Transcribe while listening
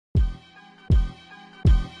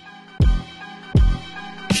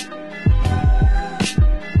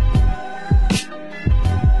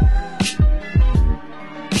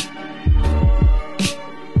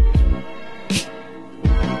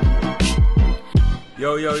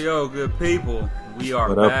Yo, good people. We are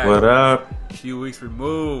What back. up, what up? A few weeks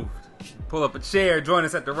removed. Pull up a chair. Join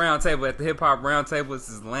us at the round table, at the Hip Hop Round Table. This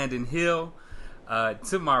is Landon Hill.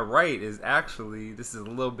 To my right is actually, this is a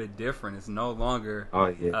little bit different. It's no longer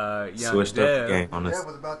young Switched Dev. up the game on us. He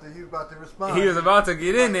was about to respond. He was about to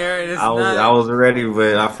get in there, and it's I was ready,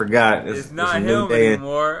 but I forgot. It's not a him new day,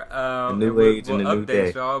 anymore. a new age and a new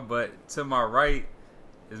day. Y'all, but to my right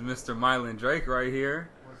is Mr. Mylan Drake right here.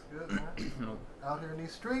 What's good, man? Out here in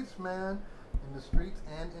these streets, man. In the streets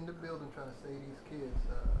and in the building trying to save these kids.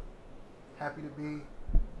 Happy to be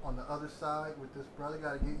on the other side with this brother.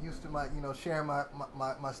 Got to get used to my, sharing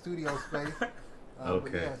my studio space. Okay.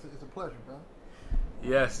 But yeah, it's a pleasure, bro.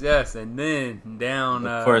 Yes, and then down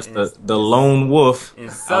Of course, the lone wolf in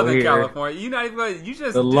Southern here. California. You not even you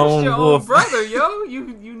just The dissed lone your wolf. own brother, yo.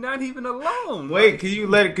 You not even alone. Wait, can you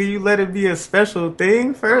let it be a special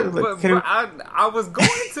thing first? But I was going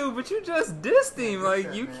to, but you just dissed him.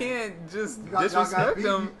 Like you can't just disrespect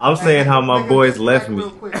him. I'm saying how my boys left me.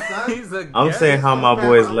 He's a I'm guest. saying how my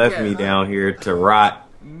boys left me down here to rot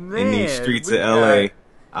Man, in these streets we of LA.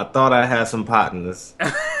 I thought I had some partners.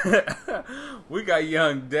 We got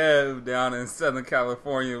young Dev down in Southern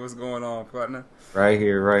California. What's going on, partner? Right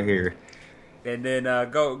here. And then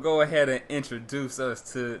go ahead and introduce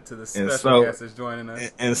us to the special so- guest that's joining us.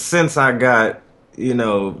 And since I got,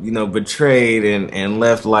 betrayed and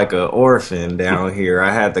left like an orphan down here,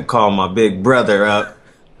 I had to call my big brother up,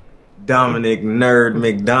 Dominic Nerd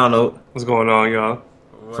McDonald, What's going on, y'all?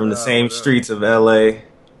 from the same streets of LA,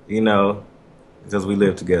 because we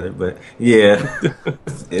live together. But yeah,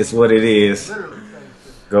 it's what it is. Literally.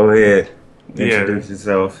 Go ahead, Yeah. introduce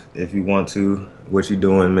yourself if you want to. What you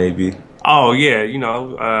doing, maybe? Oh yeah,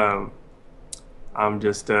 I'm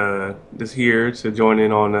just here to join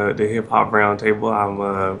in on the hip hop roundtable. I'm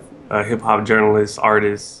a hip hop journalist,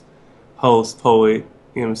 artist, host, poet,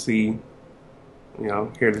 MC.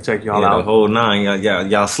 Here to check y'all The out. whole nine.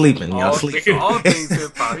 Y'all sleeping. Y'all sleeping. All things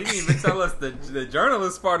hip hop. He didn't even tell us the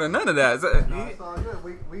journalist part of none of that. No, it's all good.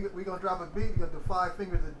 We gonna drop a beat. You got the 5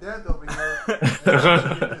 fingers of death over here.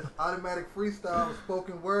 This automatic freestyle,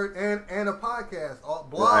 spoken word, and a podcast, all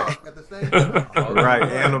blog Right. at the same time. Right,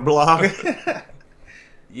 and a blog.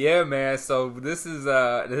 Yeah, man. So this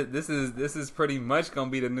is pretty much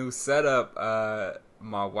gonna be the new setup.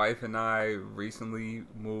 My wife and I recently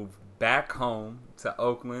moved back home to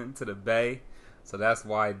Oakland, to the Bay. So that's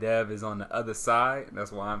why Dev is on the other side.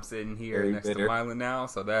 That's why I'm sitting here Very next bitter. to Mylan now.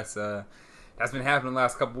 So that's been happening the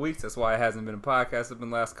last couple of weeks. That's why it hasn't been a podcast up in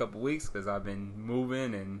the last couple of weeks, because I've been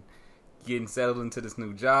moving and getting settled into this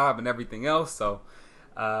new job and everything else. So,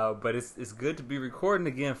 but it's good to be recording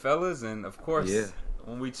again, fellas. And of course, Yeah.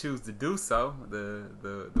 when we choose to do so,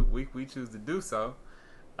 the week we choose to do so,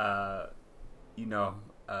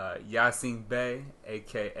 Yasiin Bey,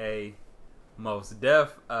 aka Mos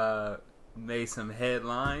Def, made some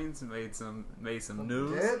headlines, made some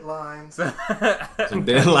news. Deadlines. Some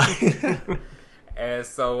deadline. And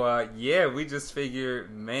so, we just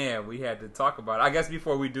figured, man, we had to talk about it. I guess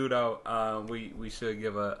before we do, though, we should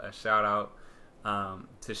give a shout out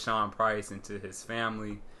to Sean Price and to his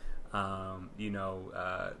family.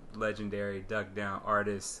 Legendary Duck Down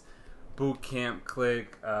artist, Boot Camp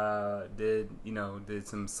Click, did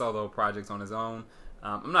some solo projects on his own.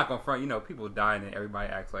 I'm not gonna front, people dying and everybody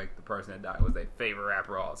acts like the person that died was their favorite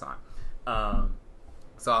rapper all the time.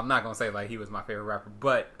 So I'm not gonna say like he was my favorite rapper,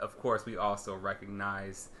 but of course we also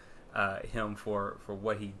recognize him for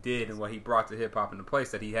what he did and what he brought to hip hop in the place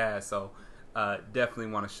that he has. So definitely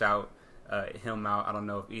want to shout him out. I don't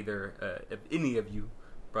know if any of you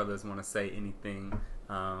brothers want to say anything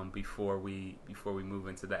before we move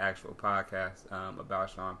into the actual podcast about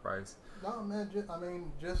Sean Price. No, man.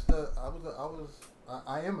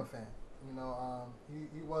 I am a fan.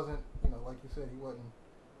 He wasn't, like you said, he wasn't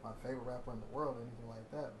my favorite rapper in the world or anything like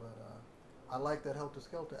that. But I like that Helter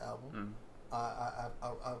Skelter album. I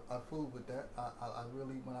fooled with that. I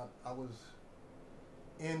really, when I was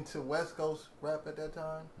into West Coast rap at that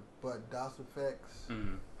time, but DOS Effects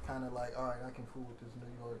kind of like, all right, I can fool with this New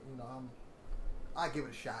York. I give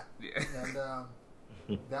it a shot. Yeah.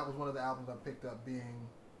 And that was one of the albums I picked up, being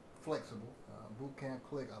flexible. Boot Camp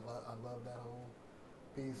Click, I love that whole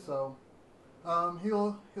piece. So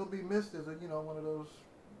he'll be missed as one of those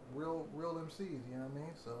real MCs. You know what I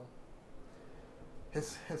mean? So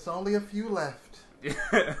it's only a few left.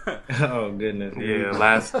 Oh goodness. Yeah,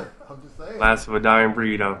 last I'm just saying. last of a dying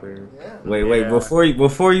breed out there. Yeah. Wait. Yeah.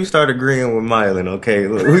 Before you start agreeing with Mylan, okay?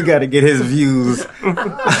 Look, we got to get his views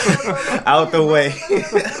out the way.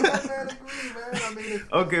 Man, agree, man. I mean,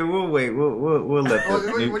 Okay, we'll wait. We'll let Oh,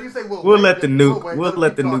 the when you say we'll wait, let the we'll nuke wait, we'll let him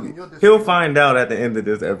let the keep talking, nuke. you'll He'll disagree. find out at the end of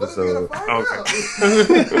this What is he gonna episode.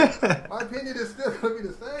 find out? My opinion is still gonna be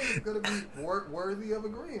the same. It's gonna be worthy of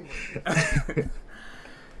agreeing with.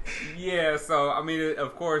 Yeah, so I mean,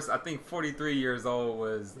 of course, I think 43 years old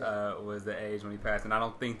was the age when he passed, and I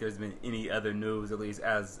don't think there's been any other news, at least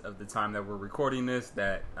as of the time that we're recording this,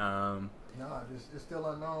 that No, it's still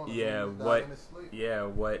unknown. yeah,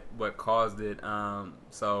 what caused it.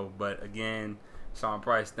 So, but again, Sean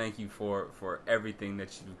Price, thank you for everything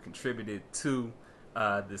that you contributed to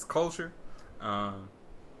this culture.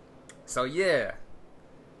 So yeah.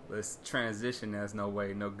 Let's transition. There's no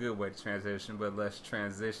good way to transition, but let's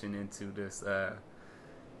transition into this,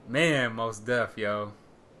 man, Mos Def, yo.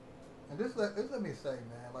 And this let me say,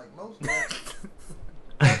 man, like Mos Def,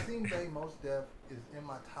 Yasiin Bey, Mos Def is in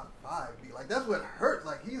my top 5. Like that's what hurts.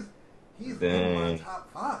 Like he's in my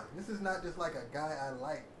top 5. This is not just like a guy I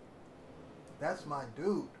like. That's my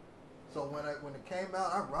dude. So when it came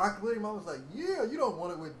out, I rocked with him. I was like, yeah, you don't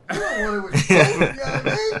want it with Mos, you know what I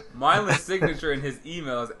mean? Mylan's signature in his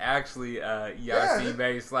email is actually Yasiin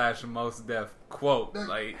Bey / Mos Def quote.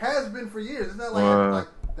 Like has been for years. It's not like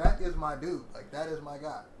that is my dude. Like that is my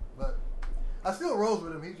guy. But I still rose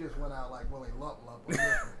with him. He just went out like really lump.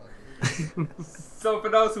 So for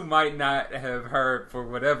those who might not have heard, for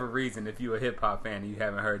whatever reason, if you're a hip hop fan and you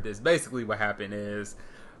haven't heard this, basically what happened is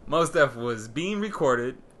Mos Def was being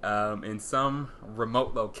recorded in some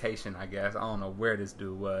remote location, I guess. I don't know where this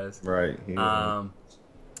dude was. Right.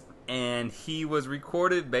 And he was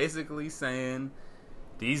recorded basically saying,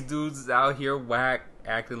 these dudes is out here whack,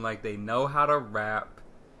 acting like they know how to rap.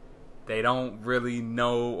 They don't really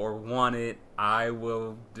know or want it. I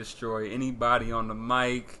will destroy anybody on the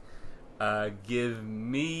mic. Give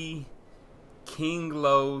me King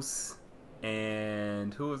Los.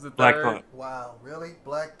 And who was the third? Black Thought. Wow, really?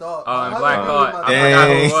 Black Thought. Oh, and Black Thought. I Dang. forgot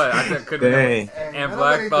who it was. I just couldn't remember. Hey, And man,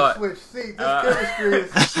 Black Thought. Switch seats. This chemistry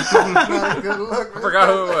is not a good look. I forgot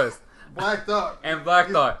who it was. Black Thought. And Black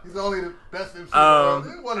Thought. He's only the best MC in the world.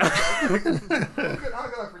 He's one of the best. How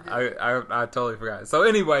could I forget? I totally forgot. So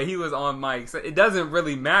anyway, he was on mic. So it doesn't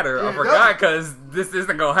really matter. I forgot because this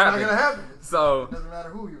isn't going to happen. It's not going to happen. So, it doesn't matter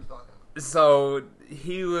who he was talking to. So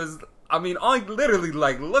he was, I mean, literally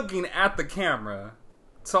like looking at the camera,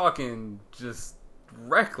 talking just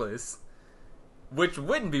reckless, which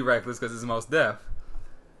wouldn't be reckless because it's Mos Def.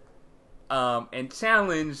 And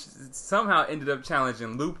somehow ended up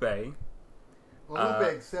challenging Lupe. Well, Lupe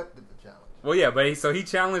accepted the challenge. Well, yeah, but he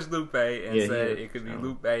challenged Lupe and said it could be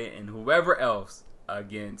Lupe and whoever else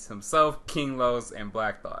against himself, King Los, and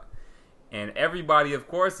Black Thought. And everybody, of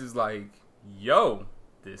course, is like, yo,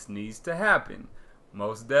 this needs to happen.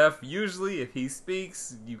 Mos Def, usually, if he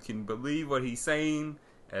speaks, you can believe what he's saying.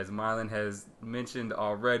 As Mylan has mentioned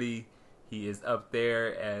already, he is up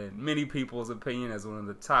there, in many people's opinion, as one of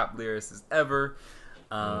the top lyricists ever.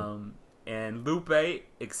 And Lupe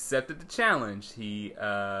accepted the challenge. He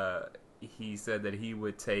said that he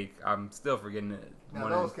would take, I'm still forgetting it. Now,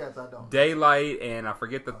 those cats I don't. Daylight, and I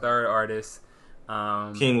forget the third artist.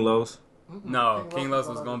 King Los. No, King Los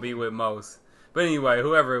was going to be with Mos. But anyway,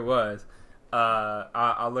 whoever it was,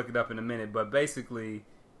 I'll look it up in a minute. But basically,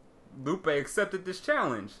 Lupe accepted this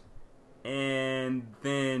challenge. And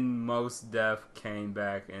then Mos Def came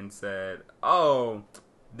back and said, oh,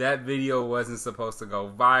 that video wasn't supposed to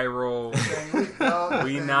go viral.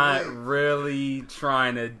 We not really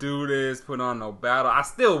trying to do this, put on no battle. I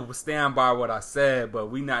still stand by what I said,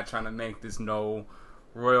 but we not trying to make this no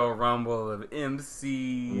Royal Rumble of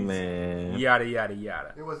MCs. Man. Yada, yada,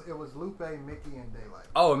 yada. It was Lupe, Mickey, and Daylight.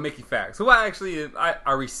 Oh, and Mickey Fax, who I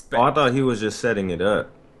respect. Oh, I thought he was just setting it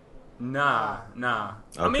up. Nah.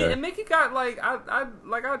 Okay. I mean, and Mickey got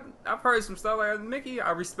I've heard some stuff like Mickey. I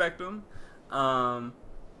respect him,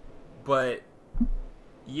 but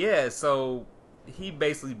yeah. So he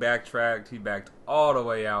basically backtracked. He backed all the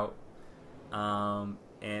way out, and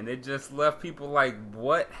it just left people like,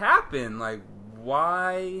 what happened? Like,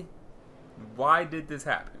 why did this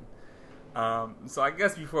happen? So I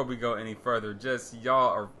guess before we go any further, just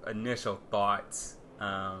y'all initial thoughts.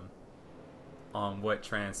 On what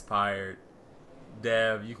transpired.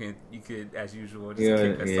 Dev, you could as usual just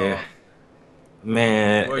kick us off.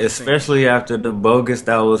 Man, especially after the bogus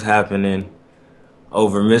that was happening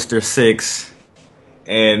over Mr. Six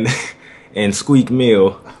and Squeak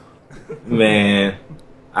Mill. Man,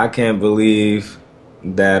 I can't believe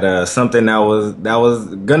that something that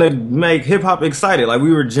was gonna make hip hop excited. Like,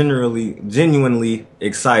 we were genuinely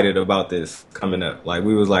excited about this coming up. Like,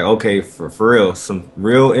 we was like, okay, for real, some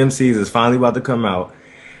real MCs is finally about to come out,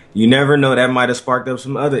 you never know, that might have sparked up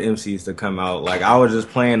some other MCs to come out. Like, I was just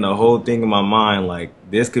playing the whole thing in my mind, like,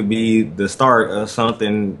 this could be the start of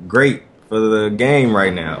something great for the game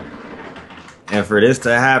right now. And for this to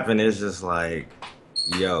happen, it's just like,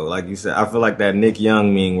 yo, like you said, I feel like that Nick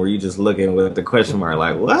Young meme where you just looking with the question mark,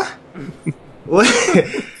 like, what? What?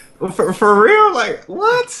 for real? Like,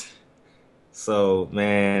 what? So,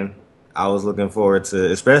 man, I was looking forward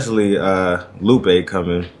to, especially Lupe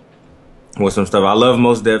coming with some stuff. I love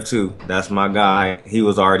Mos Def too. That's my guy. He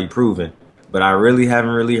was already proven. But I really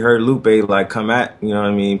haven't really heard Lupe like come at, you know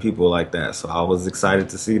what I mean, people like that. So I was excited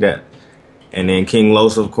to see that. And then King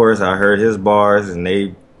Los, of course, I heard his bars and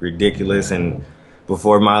they ridiculous. And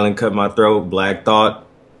before Mylan cut my throat, Black Thought,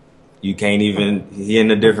 you can't even, he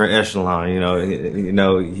in a different echelon,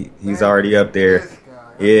 he's already up there.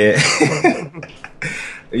 Yeah.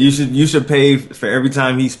 You should pay for every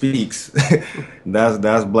time he speaks.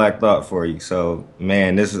 That's Black Thought for you. So,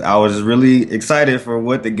 man, I was really excited for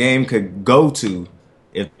what the game could go to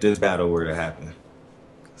if this battle were to happen.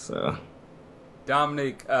 So,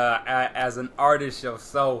 Dominic, as an artist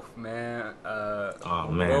yourself, man,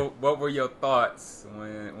 what were your thoughts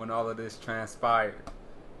when all of this transpired?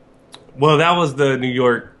 Well, that was the New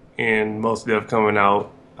York and Mos Def coming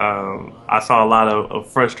out. I saw a lot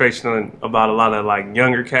of frustration about a lot of like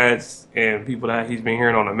younger cats and people that he's been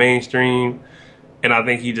hearing on the mainstream, and I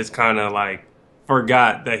think he just kind of like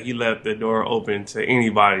forgot that he left the door open to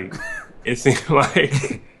anybody. It seemed like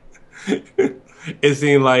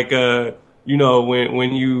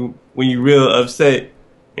when you real upset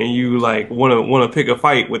and you like want to pick a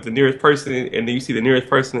fight with the nearest person, and then you see the nearest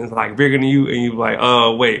person is like bigger than you, and you like,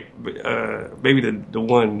 oh wait, maybe the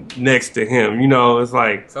one next to him, it's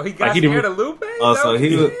like. So he got scared of Lupe. Oh, so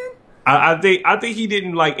he was. I think he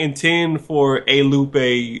didn't like intend for a Lupe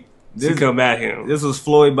to come at him. This was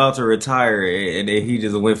Floyd about to retire, and then he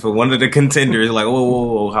just went for one of the contenders. Like,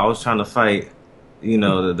 whoa! I was trying to fight, the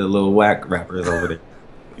little whack rappers over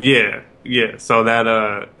there. Yeah. So that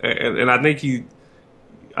and I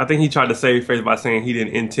think he tried to save face by saying he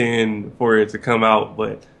didn't intend for it to come out,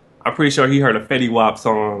 but I'm pretty sure he heard a Fetty Wap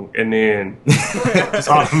song and then it's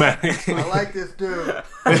automatic. I like this dude.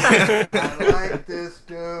 I like this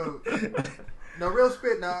dude. No, real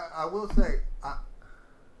spit. Now, I will say,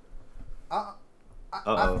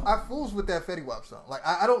 I fools with that Fetty Wap song. Like,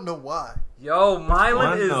 I don't know why. Yo,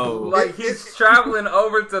 Mylan is like he's traveling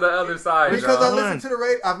over to the other side. Because I listen to the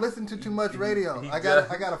radio. I've listened to too much radio. I got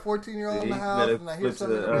a 14-year-old in the house, and I hear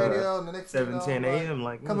something on the radio, and the next 7:10 a.m.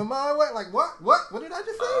 like coming my way. Like what? What did I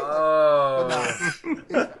just say? Oh,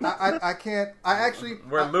 but no, I can't. I actually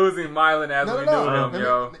we're losing Mylan as we knew him,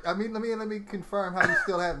 yo. Let me confirm how you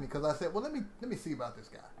still have me, because I said, well, let me see about this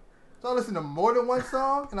guy. So I listened to more than one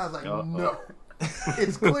song, and I was like, no,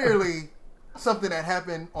 it's clearly something that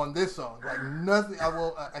happened on this song. Like nothing.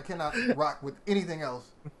 I cannot rock with anything else,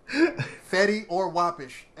 Fetty or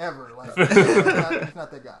Wapish ever. Like it's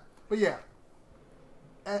not that guy. But yeah,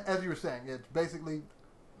 as you were saying, it's basically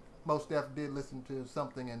Mos Def did listen to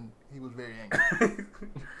something and he was very angry.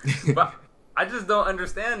 But I just don't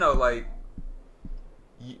understand though. Like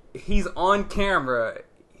he's on camera.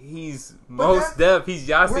 He's Mos Def. He's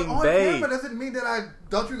Yasiin Bey. Camera doesn't mean that I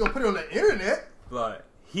thought you were gonna put it on the internet. But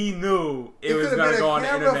he knew it was going to go on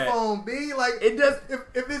the internet. Phone, B. Like, it does.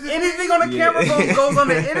 If it's anything on the camera phone goes on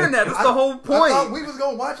the internet. That's the whole point. I thought we was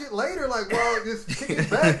going to watch it later. Like, well, just kick it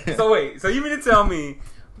back. So wait. So you mean to tell me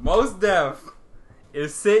Mos Def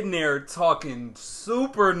is sitting there talking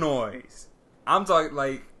super noise? I'm talking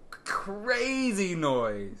like crazy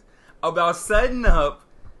noise about setting up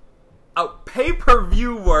a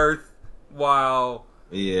pay-per-view worth while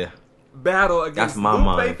battle against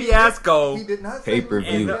Lupe Fiasco. He did not say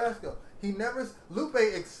pay-per-view. Fiasco. He never. Lupe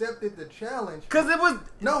accepted the challenge because it was.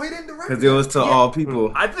 No, he didn't direct it. Because it was to all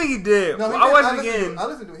people. I think he did. No, I watched it again. I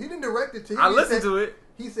listened to it. He didn't direct it to you. I listened to it.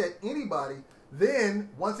 He said anybody. Then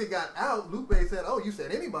once it got out, Lupe said, "Oh, you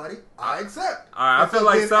said anybody. I accept." All right, I feel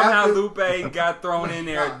like somehow Lupe got thrown in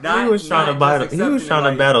there. He was trying to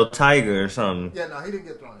battle Tiger or something. Yeah, no, he didn't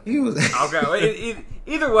get thrown in. He was okay.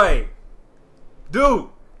 Either way, dude,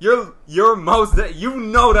 you're Mos Def. You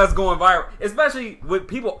know that's going viral, especially with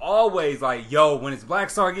people always like, "Yo, when it's Black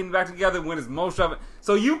Star getting back together, when it's Mos Def."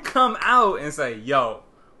 So you come out and say, "Yo,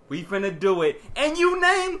 we finna do it," and you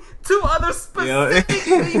name two other specific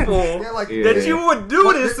people that you would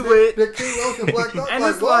do this with. The King Los and Black Thought. And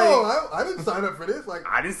like, it's like, whoa, I didn't sign up for this. Like,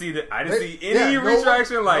 I didn't see any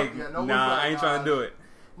retraction. I ain't trying to do it.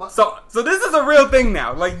 So this is a real thing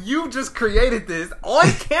now. Like, you just created this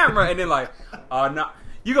on camera, and then like, no,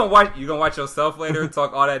 you gonna watch yourself later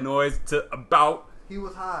talk all that noise about He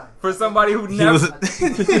was high. For somebody who He never. was.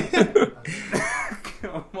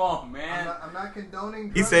 Come on, man. I'm not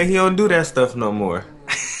condoning. He said he don't do that stuff no more.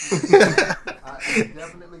 I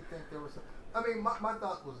definitely think there was. I mean, my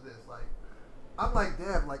thought was this: like, I'm like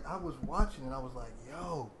Dev. Like, I was watching and I was like,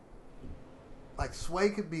 yo, like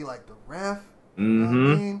Sway could be like the ref. You know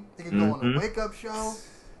what I mean? They could go on the Wake Up Show.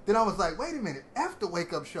 Then I was like, wait a minute. After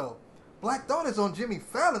Wake Up Show, Black Thought is on Jimmy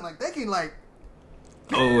Fallon. Like, they can like.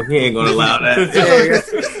 Oh, he ain't gonna allow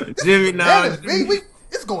that. Jimmy, now.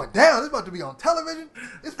 It's going down. It's about to be on television.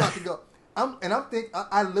 It's about to go.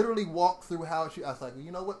 I literally walked through how I was like,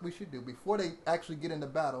 you know what we should do before they actually get into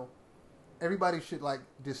battle. Everybody should like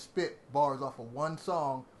just spit bars off of one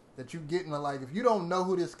song that you get in the like. If you don't know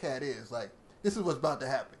who this cat is, like this is what's about to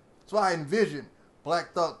happen. So I envisioned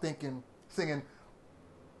Black Thought singing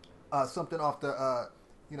something off the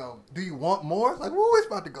Do You Want More? It's like, woo, it's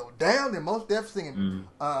about to go down. Then Mos Def singing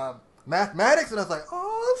Mathematics, and I was like,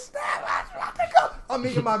 oh snap, it's about to go. I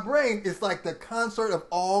mean, in my brain, it's like the concert of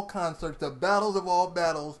all concerts, the battles of all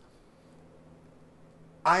battles.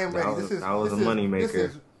 I am ready. This is a moneymaker. This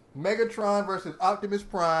is Megatron versus Optimus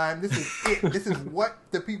Prime. This is it. This is what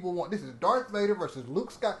the people want. This is Darth Vader versus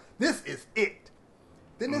Luke Skywalker. This is it.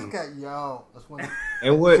 Then this guy, that's when.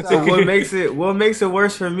 And what makes it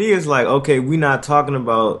worse for me is like, okay, we're not talking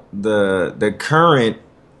about the current,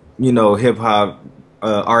 hip hop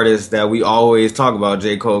artists that we always talk about,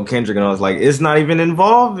 J. Cole, Kendrick, and I was like, it's not even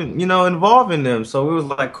involving them. So it was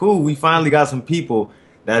like, cool, we finally got some people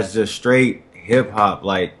that's just straight hip hop.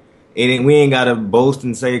 Like, we ain't gotta boast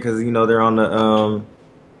and say because they're on the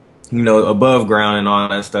above ground and all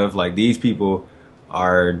that stuff. Like, these people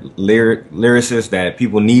are lyricists that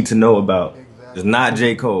people need to know about. Exactly. It's not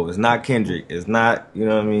J. Cole. It's not Kendrick. It's not,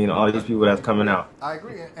 all these people that's coming out. I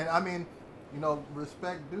agree, and I mean,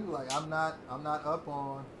 respect due. Like, I'm not up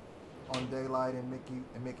on Daylight and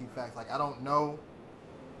Mickey Facts. Like, I don't know.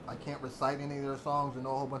 I can't recite any of their songs and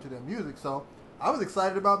know a whole bunch of their music. So I was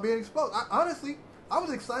excited about being exposed. Honestly, I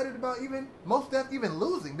was excited about even Mos Def even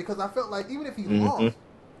losing because I felt like even if he lost,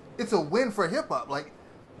 it's a win for hip hop. Like,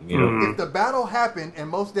 if the battle happened and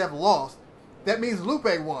Mos Def lost, that means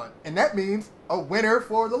Lupe won, and that means a winner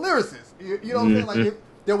for the lyricists. You know what I'm saying? Like, if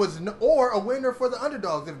there was or a winner for the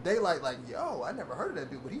underdogs. If Daylight, like, yo, I never heard of that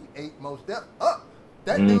dude, but he ate Mos Def up.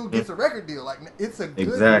 That dude gets a record deal. Like, it's a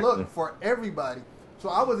good look for everybody. So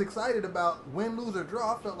I was excited about win, lose, or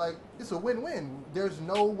draw. I felt like it's a win-win. There's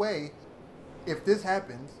no way, if this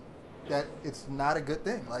happens, that it's not a good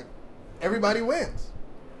thing. Like, everybody wins.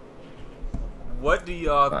 What do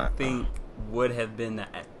y'all think would have been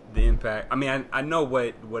the impact? I mean, I know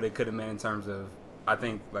what it could have meant in terms of, I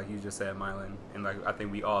think, like you just said, Mylan, and like I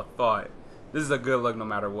think we all thought, this is a good look no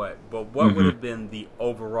matter what. But what would have been the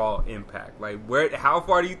overall impact? Like, how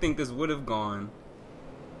far do you think this would have gone?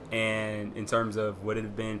 And in terms of, would it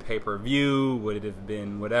have been pay-per-view? Would it have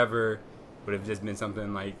been whatever? Would it have just been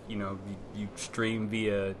something like, you stream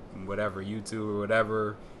via whatever, YouTube or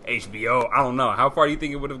whatever, HBO? I don't know. How far do you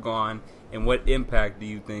think it would have gone? And what impact do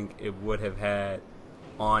you think it would have had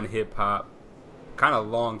on hip-hop kind of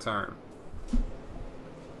long-term?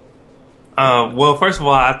 Well, first of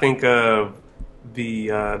all, I think the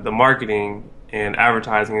marketing and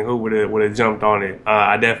advertising and who would have jumped on it.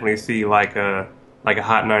 I definitely see like a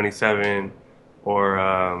Hot 97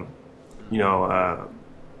 or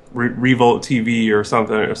Revolt TV or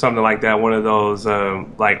something like that. One of those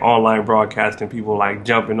like online broadcasting people like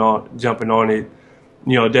jumping on it.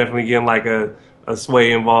 Definitely getting like a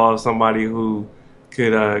Sway involved, somebody who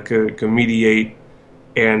could mediate.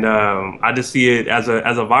 And I just see it as a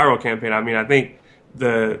viral campaign. I mean, I think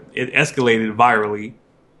it escalated virally,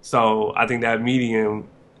 so I think that medium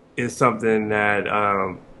is something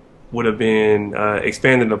that would have been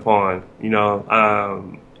expanded upon.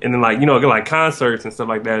 And then like concerts and stuff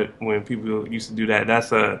like that. When people used to do that,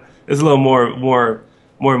 there's a little more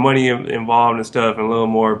money involved and stuff, and a little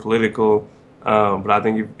more political. But I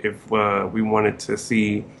think if we wanted to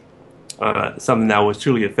see something that was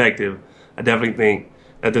truly effective, I definitely think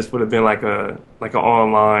that this would have been like an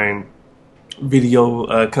online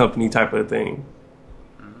video company type of thing.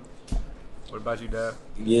 What about you, Dad?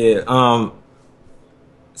 Yeah.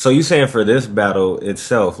 So you saying for this battle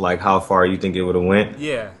itself, like how far you think it would have went?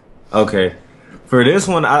 Yeah. Okay. For this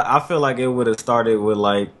one, I feel like it would have started with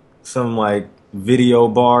like some like video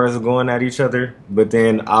bars going at each other, but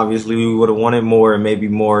then obviously we would have wanted more and maybe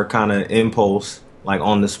more kind of impulse, like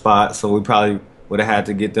on the spot. So we probably would have had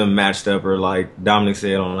to get them matched up, or like Dominic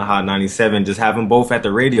said on the Hot 97, just have them both at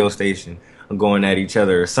the radio station going at each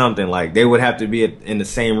other or something. Like they would have to be in the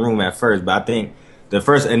same room at first, but I think the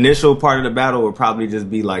first initial part of the battle would probably just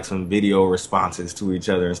be like some video responses to each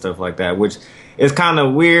other and stuff like that, which is kind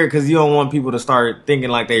of weird because you don't want people to start thinking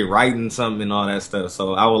like they writing something and all that stuff.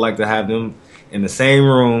 So I would like to have them in the same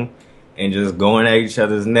room and just going at each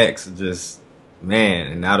other's necks. Just, man,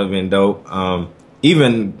 and that would have been dope.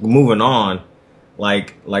 Even moving on,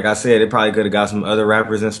 like I said, it probably could have got some other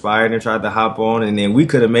rappers inspired and tried to hop on, and then we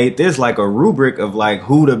could have made this like a rubric of like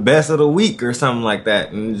who the best of the week or something like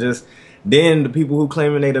that, and just then the people who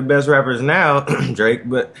claiming they the best rappers now, Drake,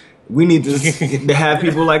 but we need to have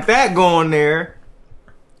people like that go on there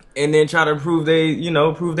and then try to prove they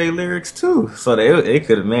lyrics too. So it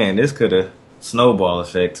could have, man, this could have snowball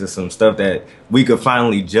effect to some stuff that we could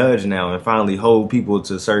finally judge now and finally hold people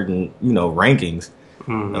to certain, rankings,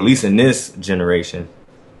 at least in this generation.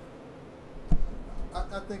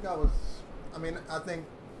 I think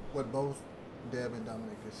what both Dev and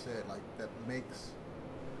Dominic just said, like, that makes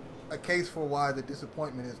a case for why the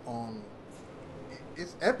disappointment is on.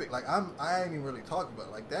 It's epic. Like, I ain't even really talking about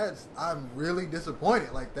it. Like, I'm really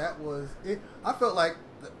disappointed. Like, that was it. I felt like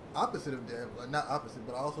the opposite of Dev, like, not opposite,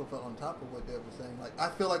 but I also felt on top of what Dev was saying. Like,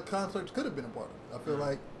 I feel like concerts could have been a part of it. I feel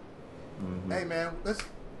like, hey man,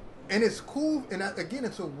 and it's cool. And again,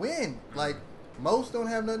 it's a win. Like, most don't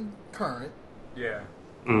have nothing current. Yeah.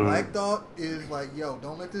 Black Thought is like, yo,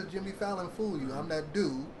 don't let this Jimmy Fallon fool you. I'm that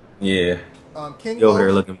dude. Yeah. King Yo, Los,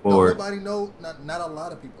 here looking forward. Nobody know. Not a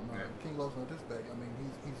lot of people know. Yeah. King Los on this bag. I mean,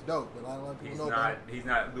 he's dope, but not a lot of people know. He's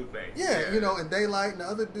not Lupe. Yeah, and Daylight and the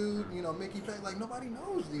other dude, Mickey Pack. Like, nobody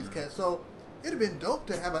knows these cats. So it'd have been dope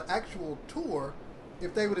to have an actual tour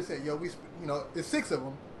if they would have said, yo, it's 6 of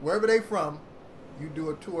them. Wherever they from, you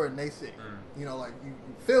do a tour and they sing. Like you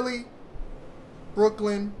Philly,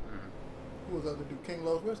 Brooklyn. Who was the other dude? King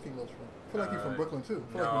Los. Where's King Los from? I feel like he's from Brooklyn too.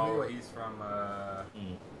 He's from.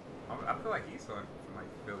 I feel like he's from like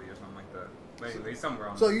Philly or something like that. Maybe he's somewhere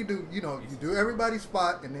on. So you do, you do everybody's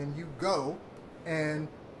spot, and then you go, and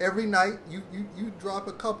every night you drop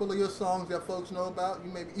a couple of your songs that folks know about.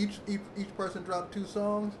 You maybe each person drop 2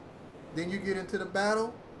 songs. Then you get into the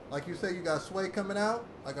battle. Like you say, you got Sway coming out.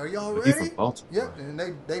 Like, are y'all ready? Yep. And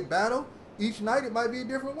they battle. Each night it might be a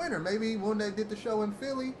different winner. Maybe when they did the show in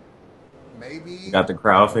Philly, maybe got the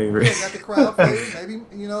crowd favorite. Yeah, got the crowd favorite. Maybe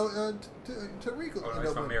Tariq ended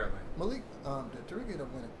up winning. Malik, Tariq ended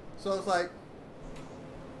up winning. So it's like,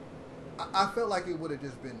 I felt like it would have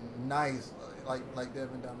just been nice, like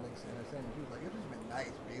Devin Dominic said, she was like, it just been nice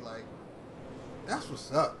to be like, that's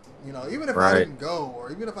what's up. Even if I didn't go,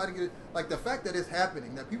 or even if I didn't get it, like the fact that it's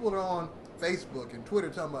happening, that people are on Facebook and Twitter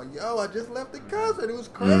talking about, yo, I just left the concert, it was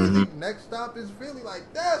crazy. Next stop is Philly.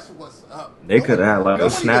 Like, that's what's up. They could have like a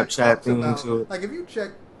Snapchat thing to it. Like, if you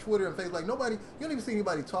check Twitter and Facebook, like, you don't even see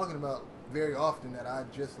anybody talking about very often that I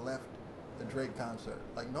just left the Drake concert.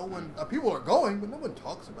 Like, no one, people are going, but no one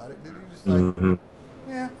talks about it. They're just like,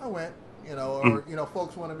 yeah, I went. Or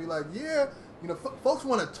folks want to be like, yeah, folks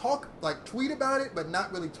want to talk, like, tweet about it, but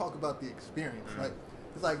not really talk about the experience. Like,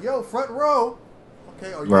 it's like, yo, front row.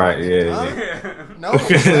 Okay, are you yeah. No,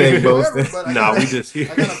 they boasting. No, we just here.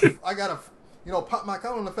 I gotta pop my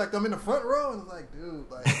collar on the fact I'm in the front row, and it's like, dude,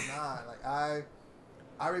 like, nah, like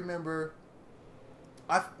I remember,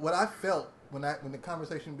 what I felt when the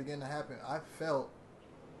conversation began to happen. I felt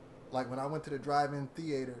like when I went to the drive-in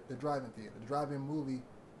movie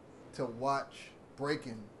to watch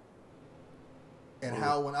Breakin', and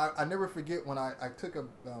how when I never forget when I took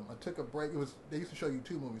a break. They used to show you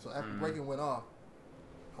 2 movies, so after Breakin' went off,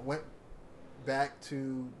 I went back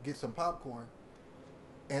to get some popcorn,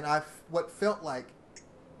 and what felt like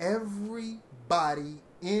everybody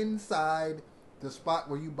inside the spot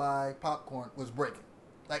where you buy popcorn was breaking.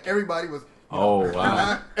 Like, everybody was.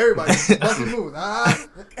 Wow! Everybody busting moves. I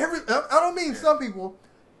don't mean some people.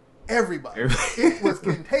 Everybody. It was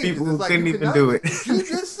contagious. People it's like couldn't even do it. Did you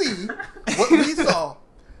just see what we saw?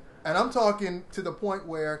 And I'm talking to the point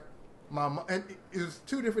where and it was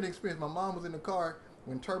 2 different experiences. My mom was in the car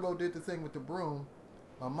when Turbo did the thing with the broom.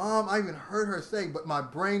 My mom, I even heard her say, but my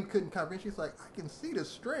brain couldn't comprehend. She's like, I can see the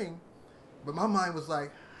string, but my mind was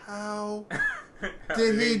like, how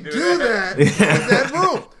did he do that with that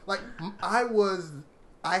broom? Like,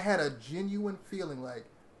 I had a genuine feeling like,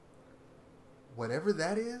 whatever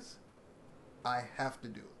that is, I have to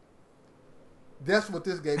do it. That's what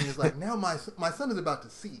this gave me. Is like, now my son is about to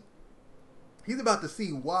see. He's about to see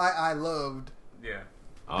why I loved. Yeah.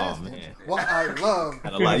 Oh man. Why I loved.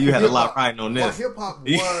 You had a lot riding on this.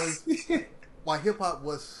 Why hip hop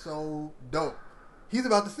was so dope. He's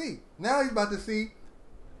about to see. Now he's about to see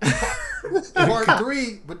Part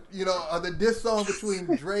 3, but the diss song between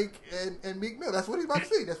Drake and Meek Mill. That's what he's about to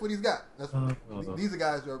see. That's what he's got. These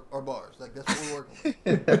guys are bars. Like that's what we're working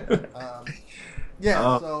with.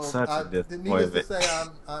 Needless to say,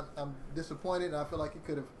 I'm disappointed, and I feel like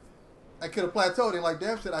I could have plateaued. And like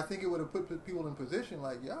Dev said, I think it would have put people in position.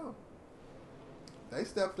 Like, yo, they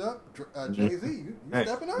stepped up. Jay-Z, you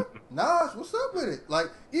stepping up? Nas, what's up with it? Like,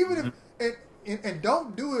 even if and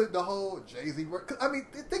don't do it the whole Jay-Z work. I mean,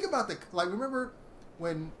 think about remember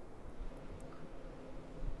when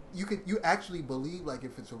you actually believe, like,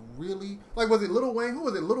 if it's a really, like, was it Lil Wayne? Who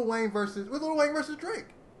was it? Lil Wayne versus Drake?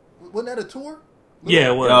 Wasn't that a tour?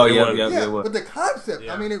 Yeah, it was. It was. But the concept,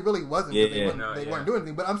 I mean, it really wasn't. They weren't doing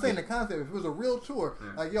anything. But I'm saying the concept, if it was a real tour,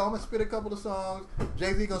 like, yo, I'm going to spit a couple of songs,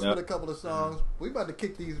 Jay-Z going to spit a couple of songs, we about to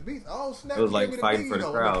kick these beats. Oh, snap. It was like fighting for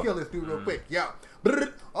the crowd. I'm going to kill this dude real quick. Yeah.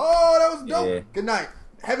 Oh, that was dope. Yeah. Good night.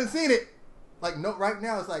 Haven't seen it. Like, no, right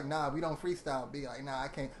now it's like, nah, we don't freestyle. Be like, nah, I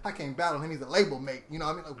can't battle him. He's a label mate. You know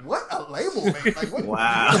what I mean? Like, what? A label mate? Like, what?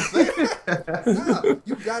 Wow. Nah,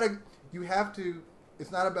 you have to,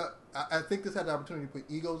 it's not about, I think this had the opportunity to put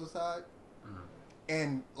egos aside.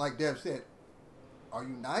 And like Dev said, are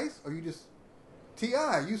you nice? Or you just,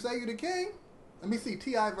 T.I., you say you the king? Let me see,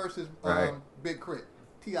 T.I. versus Big Crit.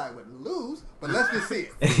 T.I. would lose, but let's just see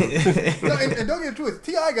it. And don't get it twisted.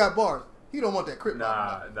 T.I. got bars. He don't want that Crip.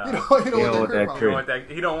 Nah. He don't want that Crip.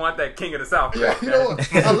 He don't want that King of the South. Yeah, he don't want.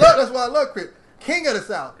 That's why I love Crip. King of the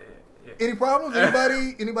South. Yeah. Any problems?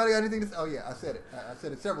 Anybody got anything to say? Oh yeah, I said it. I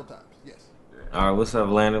said it several times. Yes. All right, what's up,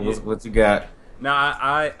 Landon? What you got? Now,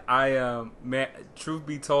 I man, truth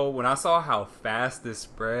be told, when I saw how fast this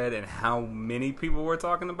spread and how many people were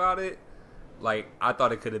talking about it, like, I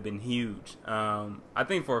thought it could have been huge. I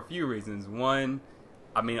think for a few reasons. One,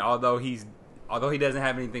 I mean, although he doesn't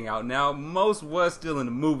have anything out now, Mos was still in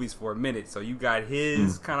the movies for a minute. So you got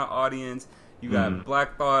his kind of audience. You got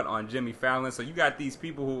Black Thought on Jimmy Fallon. So you got these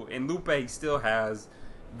people who, and Lupe still has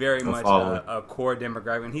very much a core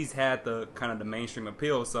demographic, and he's had the kind of the mainstream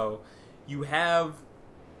appeal. So you have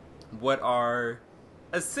what are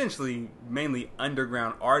essentially mainly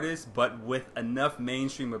underground artists, but with enough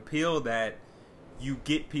mainstream appeal that you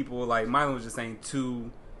get people, like Milo was just saying, to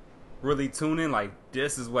really tune in, like,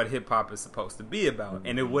 this is what hip-hop is supposed to be about.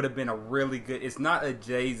 And it would have been a really good, it's not a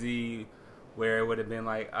Jay-Z where it would have been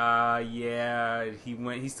like,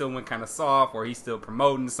 he still went kind of soft, or he's still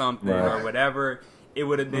promoting something or whatever. It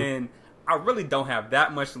would have been, I really don't have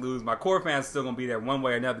that much to lose. My core fans are still going to be there one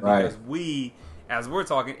way or another, because we, as we're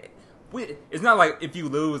talking, it's not like if you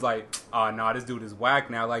lose, like, oh, no, this dude is whack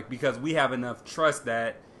now. Like, because we have enough trust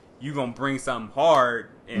that you're going to bring something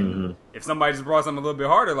hard, and if somebody just brought something a little bit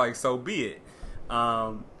harder, like, so be it.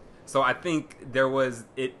 So I think there was,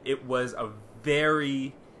 it was a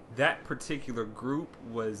very, that particular group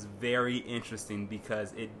was very interesting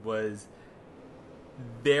because it was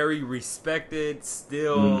very respected,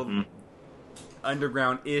 still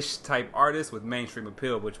underground-ish type artists with mainstream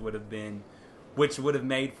appeal, which would have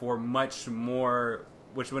made for a much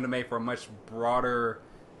broader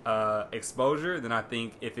exposure than I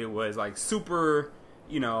think if it was like super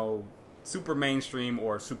mainstream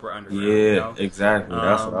or super underground. Yeah, exactly.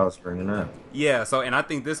 That's what I was bringing up. Yeah, so, and I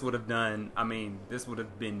think this would have been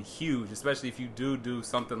huge, especially if you do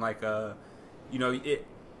something like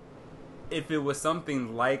if it was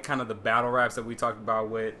something like kind of the battle raps that we talked about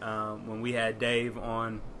with when we had Dave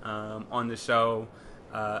on the show.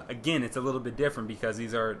 Again, it's a little bit different because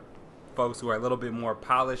these are folks who are a little bit more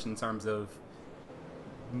polished in terms of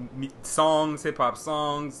songs, hip hop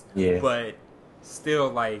songs, but still,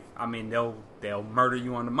 like, I mean, they'll murder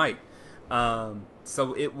you on the mic.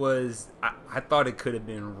 So it was, I thought it could have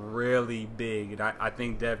been really big, and I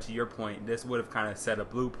think, Dev, to your point, this would have kind of set a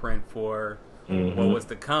blueprint for what was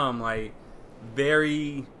to come. Like,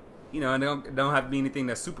 very, and don't have to be anything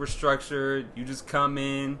that's super structured. You just come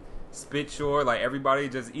in, spit your, like, everybody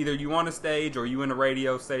just, either you on a stage or you in a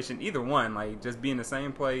radio station, either one, like, just be in the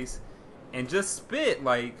same place and just spit,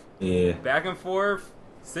 like, back and forth,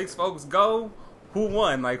 6 folks go, who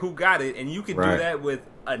won, like, who got it, and you can do that with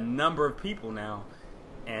a number of people now.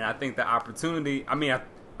 And I think the opportunity, I mean,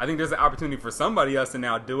 I think there's an opportunity for somebody else to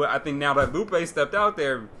now do it. I think now that Lupe stepped out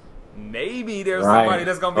there, maybe there's somebody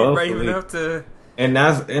that's gonna be brave enough to. And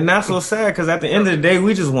that's so sad, because at the end of the day,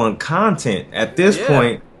 we just want content. At this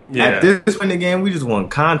point, at this point in the game, we just want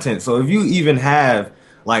content. So if you even have,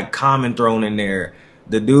 like, Common thrown in there,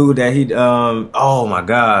 the dude that he, oh my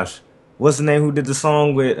gosh, what's the name who did the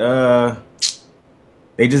song with,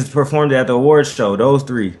 they just performed it at the awards show, those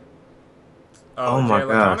 3. Oh my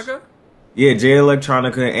gosh. Yeah, Jay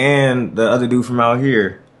Electronica and the other dude from out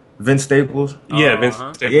here Vince Staples. Yeah, Vince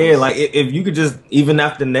Staples. Yeah, like if you could just, even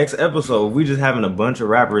after the next episode, if we just having a bunch of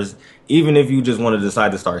rappers, even if you just want to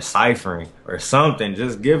decide to start ciphering or something,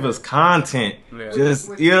 just give us content. Yeah.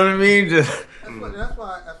 Just, you know what I mean? Just that's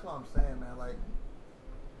why I'm saying, man. Like,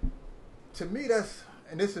 to me,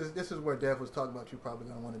 and this is where Dev was talking about. You probably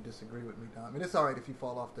gonna want to disagree with me, Dom. I mean, it's all right if you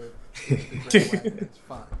fall off the Drake wagon. It's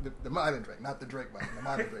fine. The modern Drake, not the Drake wagon. The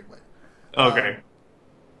modern Drake wagon. Okay.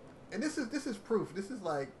 And this is proof. This is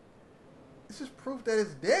proof that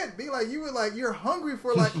it's dead. Be like, you're hungry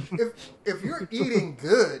for, like, if you're eating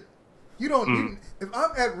good, you don't. If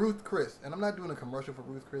I'm at Ruth Chris, and I'm not doing a commercial for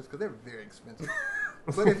Ruth Chris because they're very expensive.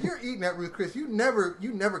 But if you're eating at Ruth Chris, you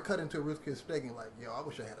never cut into a Ruth Chris steak and like, yo, I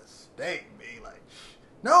wish I had a steak. Be like,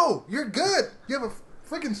 no, you're good. You have a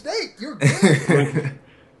freaking steak. You're good.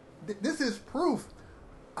 This is proof.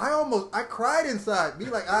 I cried inside. Be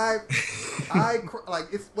like, like,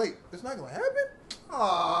 it's not gonna happen.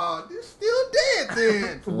 Oh, they're still dead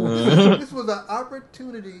then. This was an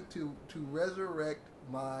opportunity to resurrect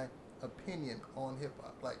my opinion on hip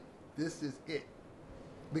hop. Like, this is it.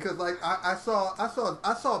 Because like I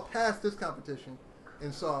saw past this competition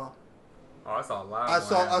and saw. Oh, I saw a lot. I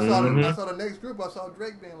saw the next group. I saw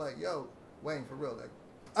Drake being like, "Yo, Wayne, for real." Like,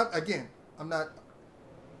 I'm not.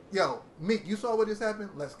 Yo, Meek, you saw what just happened?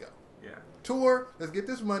 Let's go. Yeah. Tour, let's get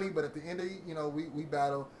this money, but at the end of we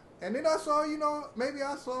battle. And then I saw, maybe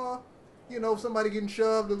I saw, somebody getting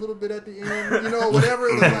shoved a little bit at the end, whatever.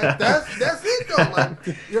 It was like, that's it though. Like,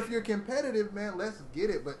 if you're competitive, man, let's get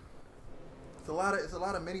it. But it's a lot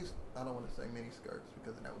of mini. I don't want to say mini skirts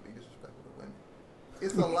because that would be disrespectful to women.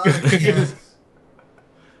 It's a lot of cats.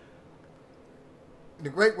 The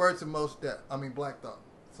great words of Mos Def. Black Thought.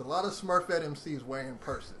 It's a lot of Smurfette MCs wearing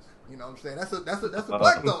purses. You know what I'm saying? That's a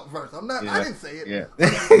Black Thought verse. I'm not. Yeah. I didn't say it. Yeah.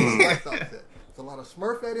 Black Thought said. It's a lot of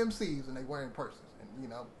Smurfette MCs and they wearing purses. And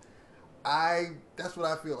that's what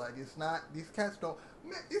I feel like. It's not. These cats don't.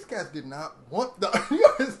 Man, these cats did not want the. You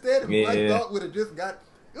understand? If Black Thought would have just got.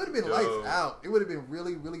 It would have been lights out. It would have been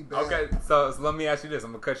really, really bad. Okay, so let me ask you this.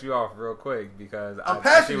 I'm going to cut you off real quick because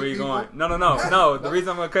I see where you're going. No. The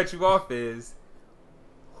reason I'm going to cut you off is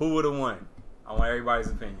who would have won? I want everybody's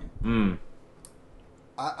opinion.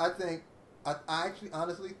 I actually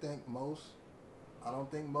honestly think Mos. I don't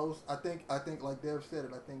think Mos. I think like Dev said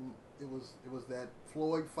it. I think it was that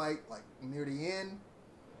Floyd fight like near the end.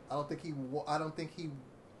 I don't think he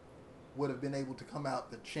would have been able to come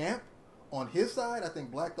out the champ. On his side, I think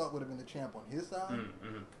Black Thought would have been the champ on his side.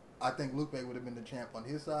 Mm-hmm. I think Lupe would have been the champ on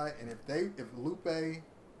his side. And if Lupe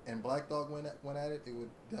and Black Thought went at it, it would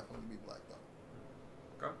definitely be Black Thought.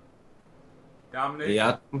 Okay. Dominic?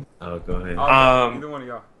 Yeah. Oh, go ahead. Either one of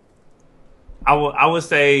y'all. I would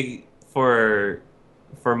say for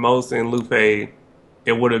Mos and Lupe,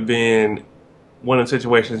 it would have been one of the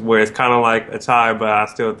situations where it's kind of like a tie, but I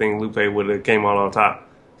still think Lupe would have came out on top.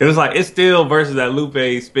 It's still versus that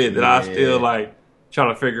Lupe spit that I still like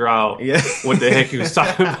trying to figure out what the heck he was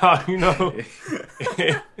talking about,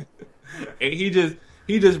 And he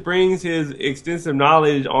just brings his extensive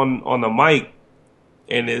knowledge on the mic,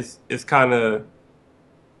 and it's kind of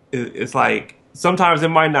it's like sometimes it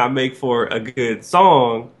might not make for a good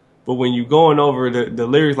song, but when you going over the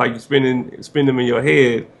lyrics, like you spin them in your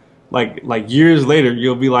head, like years later,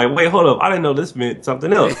 you'll be like, wait, hold up, I didn't know this meant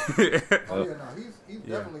something else. He's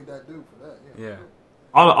definitely that dude for that. Yeah.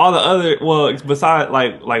 All the other, well, besides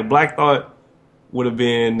like Black Thought would have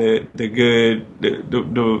been the good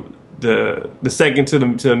the second to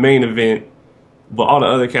the main event, but all the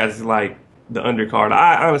other cats is like the undercard.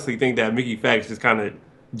 I honestly think that Mickey Fax just kind of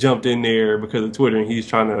jumped in there because of Twitter and he's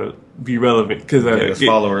trying to be relevant because his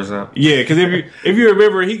followers up. Yeah, because if you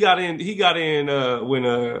remember, he got in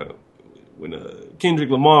when Kendrick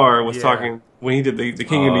Lamar was talking when he did the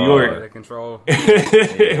King of New York. The control.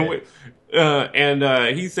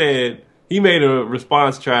 And he said he made a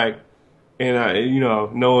response track, and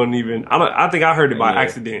no one even. I think I heard it by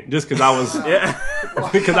accident, just because I was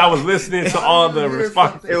because I was listening to all the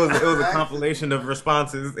responses. It was a compilation of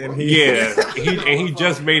responses, and he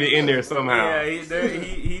just made it in there somehow. Yeah,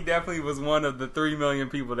 he definitely was one of the 3 million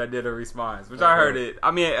people that did a response, which I heard it.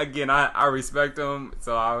 I mean, again, I respect him,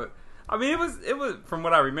 so it was from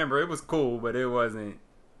what I remember, it was cool, but it wasn't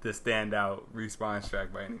the standout response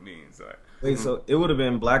track by any means. So. Wait, so it would have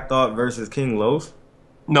been Black Thought versus King Los?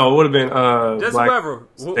 No, it would have been just Black whoever.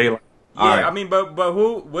 Yeah, right. I mean, but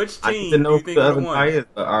which team do you think would have won?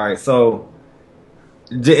 All right, so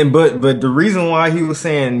but the reason why he was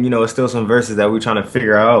saying it's still some verses that we're trying to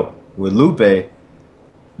figure out with Lupe.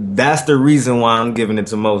 That's the reason why I'm giving it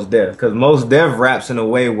to Mos Def, because Mos Def raps in a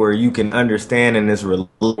way where you can understand and it's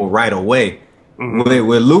relatable right away.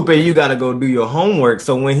 With Lupe, you got to go do your homework.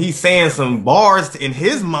 So when he's saying some bars in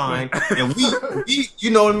his mind, and we, you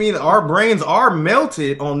know what I mean, our brains are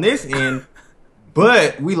melted on this end,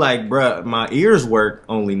 but we like, bruh, my ears work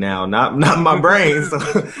only now, not my brain.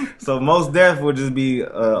 So Mos Def would just be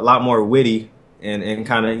a lot more witty and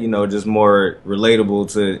kind of, you know, just more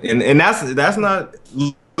relatable to, and that's not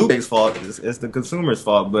Lupe's fault. It's the consumer's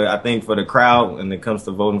fault. But I think for the crowd, when it comes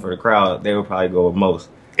to voting for the crowd, they would probably go with Mos.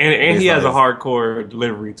 And he has a hardcore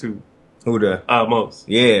delivery too. Who the Mos?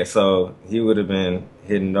 Yeah, so he would have been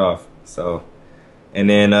hitting it off. So, and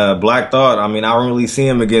then Black Thought. I mean, I don't really see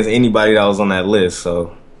him against anybody that was on that list.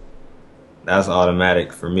 So that's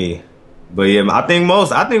automatic for me. But yeah, I think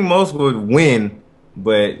most would win.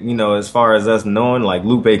 But you know, as far as us knowing, like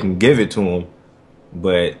Lupe can give it to him.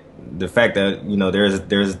 But the fact that, you know, there's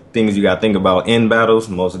things you got to think about in battles,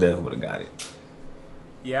 Mos Def would have got it.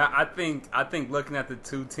 Yeah, I think looking at the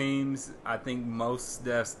two teams, I think Mos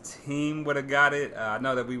Def's team would have got it. I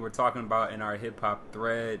know that we were talking about in our hip hop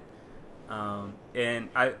thread, and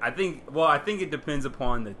I think it depends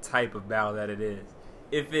upon the type of battle that it is.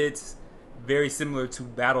 If it's very similar to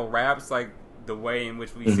battle raps, like the way in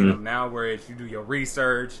which we see them now, where it's you do your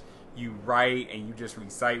research, you write, and you just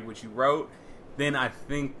recite what you wrote, then I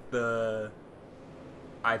think that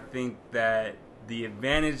the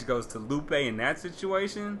advantage goes to Lupe in that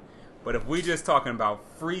situation. But if we just talking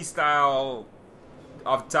about freestyle,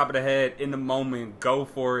 off the top of the head, in the moment, go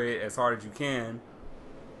for it as hard as you can,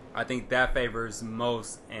 I think that favors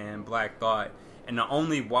Mos and Black Thought. And the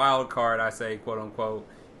only wild card I say, quote unquote,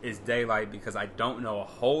 is Daylight, because I don't know a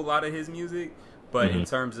whole lot of his music. But in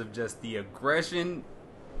terms of just the aggression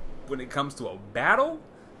when it comes to a battle,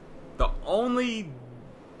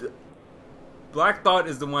 Black Thought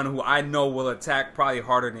is the one who I know will attack probably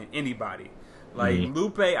harder than anybody. Like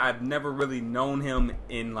Lupe, I've never really known him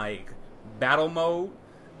in like battle mode.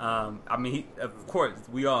 I mean, of course,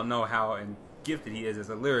 we all know how gifted he is as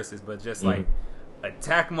a lyricist, but just like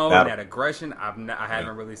attack mode, that aggression, I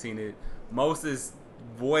haven't really seen it. Mos's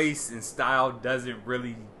voice and style doesn't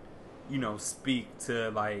really, you know, speak to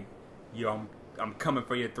like, yo, I'm coming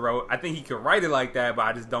for your throat. I think he could write it like that, but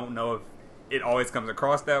I just don't know if it always comes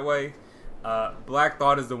across that way. Black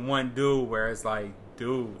Thought is the one dude where it's like,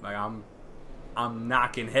 dude, like I'm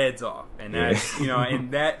knocking heads off, and that's you know,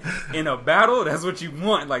 and that in a battle, that's what you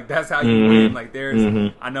want. Like that's how you win. Like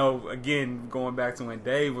there's, I know, again, going back to when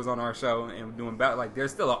Dave was on our show and doing battle, like there's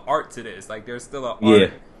still an art to this. Like there's still an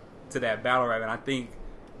art to that battle rap, and I think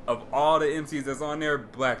of all the MCs that's on there,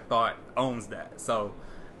 Black Thought owns that. So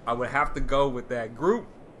I would have to go with that group,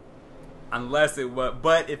 unless it was.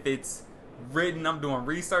 But if it's written, I'm doing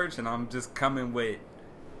research, and I'm just coming with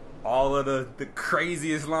all of the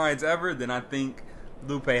craziest lines ever, then I think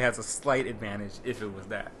Lupe has a slight advantage if it was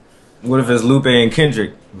that. What if it's Lupe and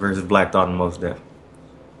Kendrick versus Black Thought and Mos Def?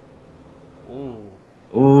 Ooh.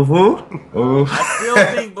 Ooh. I still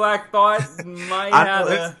think Black Thought might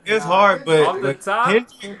have it's hard, but off the top,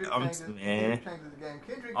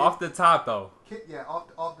 off the top though. Yeah,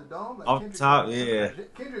 off the dome. Like off the top, yeah.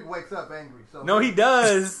 Kendrick wakes up angry. So no, he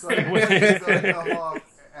does. So he's gonna come off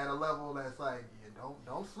at a level that's like,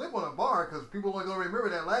 don't slip on a bar, because people are gonna remember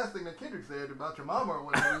that last thing that Kendrick said about your mama or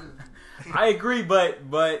whatever. I agree, but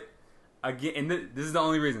again, and this is the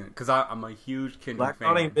only reason, because I'm a huge Kendrick Black fan.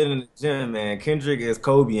 Thought ain't been in the gym, man. Kendrick is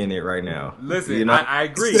Kobe in it right now. Listen, you know? I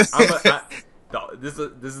agree. This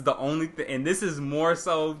is the only thing, and this is more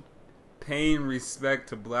so paying respect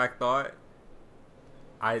to Black Thought.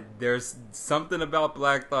 There's something about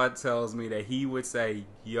Black Thought tells me that he would say,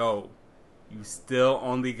 yo, you still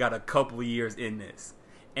only got a couple of years in this.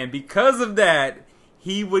 And because of that,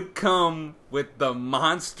 he would come with the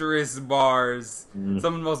monstrous bars, some of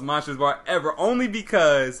the most monstrous bars ever, only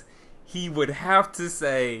because he would have to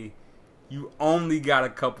say, you only got a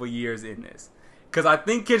couple of years in this. Because I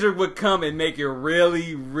think Kendrick would come and make it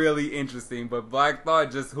really, really interesting. But Black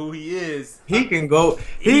Thought, just who he is, he can go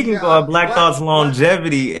at Black Thought's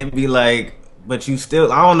longevity and be like, but you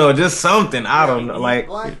still, I don't know, just something. I don't know, like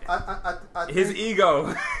I his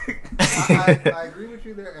ego. I agree with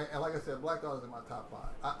you there, and like I said, Black Thought is in my top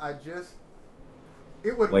 5.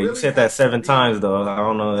 It would. Wait, really you said that 7 times though. I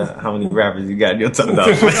don't know how many rappers you got in your top.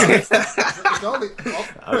 It's only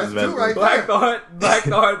that's 2 right Black there. Black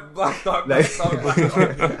Thought.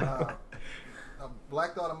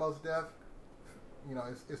 Black Thought and Mos Def. You know,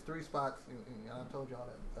 it's 3 spots, and I told y'all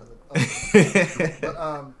that.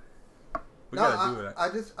 But we gotta do it. I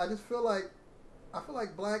just feel like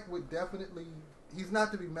Black would definitely. He's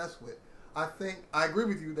not to be messed with. I agree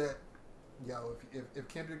with you that, if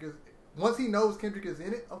Kendrick is once he knows Kendrick is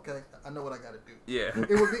in it, okay, I know what I got to do. Yeah.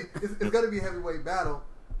 It would be. It's going to be a heavyweight battle.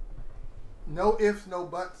 No ifs, no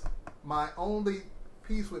buts. My only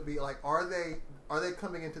piece would be like, are they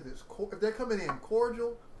coming into this? If they're coming in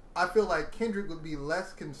cordial, I feel like Kendrick would be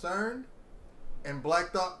less concerned, and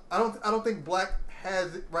Black Thought. I don't think Black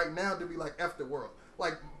has it right now to be like F the world.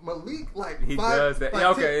 Like Malik, like he does that. Like, yeah,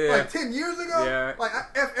 okay, yeah. Like 10 years ago, yeah. Like I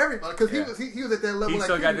F everybody because he was at that level. He like,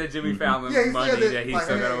 still got that Jimmy Fallon money that he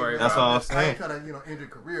still got to worry about. That's all I'm saying. I ain't trying to end your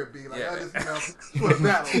career, be like I just switch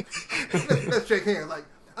battle. Let's shake hands. Like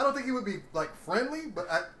I don't think he would be like friendly, but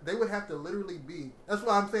they would have to literally be. That's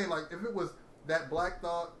why I'm saying like if it was that Black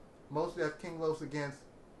Thought, Mos Def, King Los against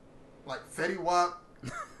like Fetty Wap,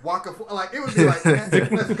 Waka, like it would be like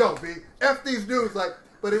let's go, B. F these dudes, like.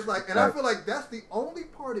 But it's like, and I feel like that's the only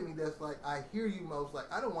part of me that's like, I hear you most. Like,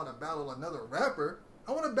 I don't want to battle another rapper.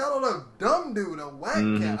 I want to battle a dumb dude, a whack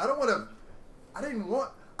cat. I don't want to.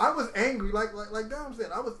 I was angry, like Dom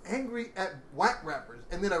said. I was angry at whack rappers,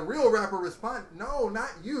 and then a real rapper responded, "No,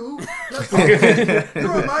 not you.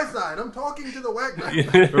 You're on my side. I'm talking to the whack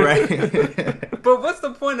rapper." Right. But what's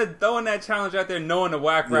the point of throwing that challenge out there, knowing the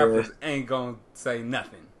whack rappers ain't gonna say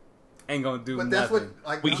nothing? Ain't gonna do nothing. That's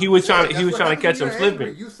what he was trying to catch him slipping.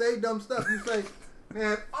 Angry. You say dumb stuff. You say,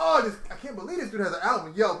 "Man, I can't believe this dude has an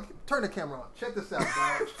album." Yo, turn the camera on. Check this out,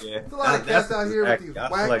 dog. Yeah. There's a lot of cats out here with these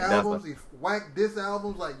whack like albums, these whack diss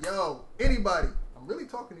albums. Like, yo, anybody, I'm really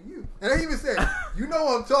talking to you. And I even said, "You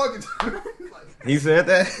know I'm talking to." Like, he said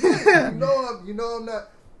that. you know I'm not.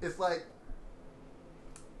 It's like,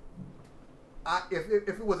 if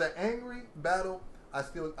it was an angry battle,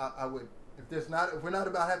 I would. If we're not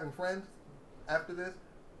about having friends after this,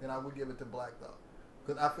 then I would give it to Black Thought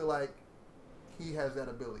because I feel like he has that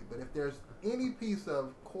ability. But if there's any piece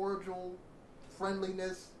of cordial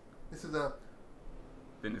friendliness, this is a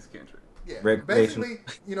then it's Kendrick. Yeah, basically,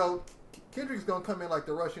 Kendrick's gonna come in like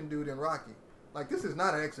the Russian dude in Rocky. Like this is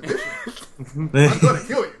not an exhibition. I'm gonna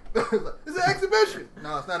kill you. It's an exhibition.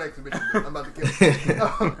 No, it's not an exhibition. Dude. I'm about to kill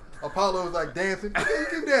you. Apollo was like dancing. Okay, you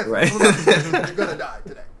keep dancing. Right. You're gonna die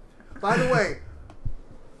today. By the way,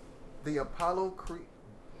 the Apollo Creek.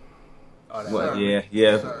 Oh, what? Yeah.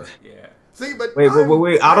 Yeah. See, but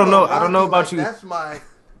wait. I don't know about you. That's my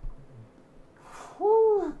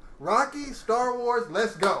Rocky, Star Wars.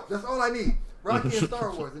 Let's go. That's all I need. Rocky and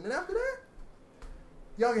Star Wars, and then after that,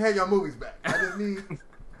 y'all can have your movies back. I just need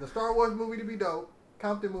the Star Wars movie to be dope,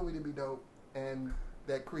 Compton movie to be dope, and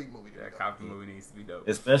that Creed movie to be dope. Compton movie needs to be dope.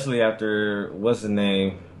 Especially after what's his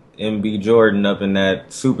name? MB Jordan up in that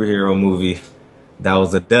superhero movie. That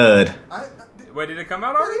was a dud. Wait, did it come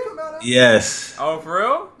out already? Yes. Oh, for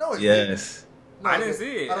real? No, yes. No, I didn't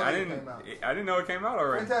see it. I didn't know it came out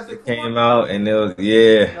already. Fantastic it came out and it was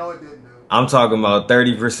No, it didn't. Dude. I'm talking about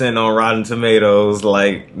 30% on Rotten Tomatoes,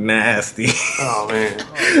 like nasty. Oh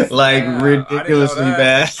man, like ridiculously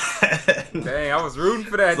bad. Dang, I was rooting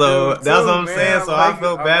for that. So dude that's too, what I'm saying. So I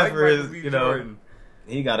felt bad for his, Jordan.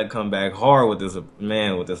 He got to come back hard with this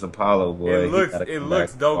with this Apollo boy. It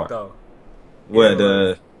looks dope though. What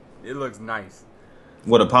it looks nice.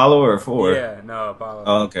 What, Apollo or 4? Yeah, no, Apollo.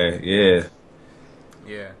 Oh, okay,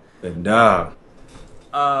 yeah. Good dog.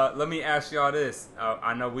 Let me ask y'all this.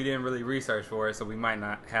 I know we didn't really research for it, so we might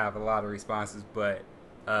not have a lot of responses, but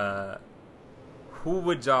who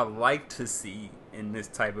would y'all like to see in this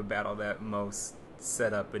type of battle that most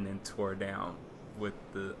set up and then tore down with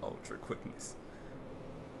the ultra quickness?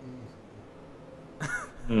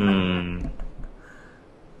 I'm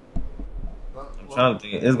trying to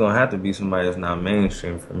think. It's gonna have to be somebody that's not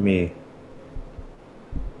mainstream for me.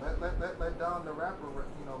 Let Dom the rapper,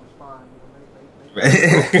 respond.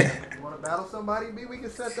 You want to battle somebody? B, we can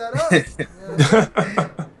set that up.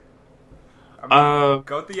 Yeah.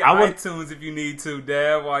 Go through your iTunes if you need to,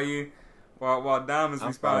 Dad. While Dom is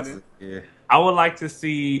responding. I would like to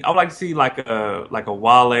see like a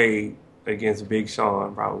Wale against Big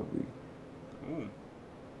Sean probably. Ooh.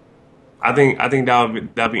 I think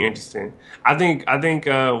that'd be interesting. I think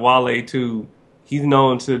Wale too. He's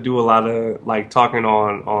known to do a lot of like talking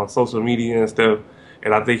on social media and stuff,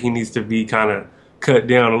 and I think he needs to be kind of cut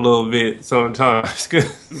down a little bit sometimes. Cause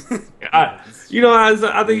I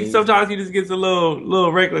think sometimes he just gets a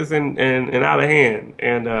little reckless and out of hand,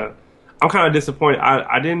 and I'm kind of disappointed.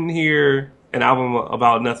 I didn't hear an album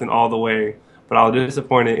about Nothing all the way, but I was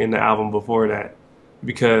disappointed in the album before that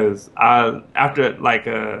because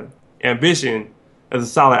after Ambition is a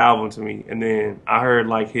solid album to me, and then I heard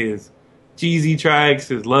like his cheesy tracks,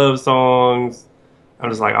 his love songs. I'm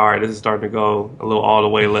just like, all right, this is starting to go a little all the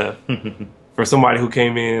way left for somebody who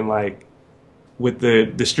came in like with the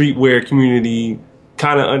streetwear community,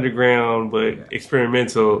 kind of underground but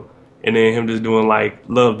experimental, and then him just doing like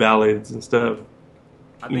love ballads and stuff.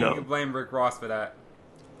 I think you can blame Rick Ross for that.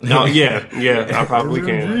 No, yeah, I probably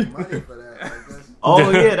can. Money for that. Like,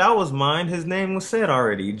 Oh yeah, that was mine. His name was said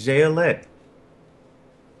already. Jay Elect.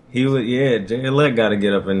 He was Jay Elect got to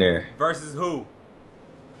get up in there. Versus who?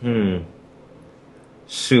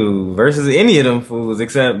 Shoot, versus any of them fools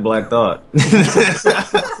except Black Thought.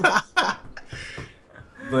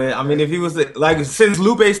 But I mean, if he was like, since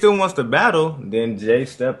Lupe still wants to battle, then Jay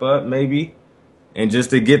step up maybe, and just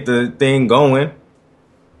to get the thing going.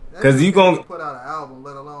 Because you gonna put out an album,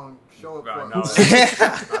 let alone show up.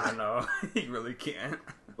 I know he really can't.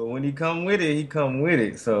 But when he come with it, he come with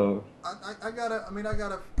it. So I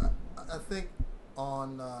think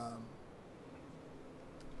on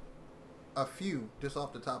a few just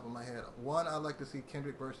off the top of my head. One, I'd like to see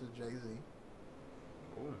Kendrick versus Jay-Z.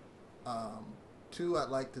 Two, I'd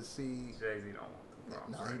like to see Jay-Z don't want the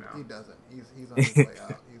problems right now. He doesn't. He's on his way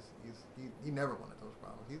out. He never wanted those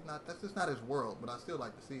problems. He's not. That's just not his world. But I still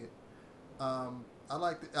like to see it. I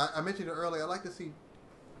mentioned it earlier. I like to see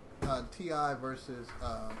T.I. versus.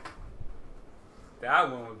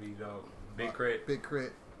 That one would be dope. Big Crit.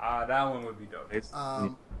 That one would be dope.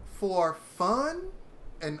 For fun,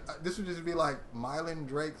 and this would just be like Mylan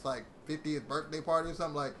Drake's like 50th birthday party or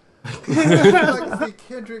something like. I'd like to see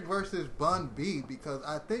Kendrick versus Bun B, because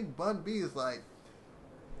I think Bun B is like,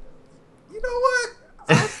 you know what?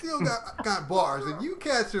 I still got bars, and you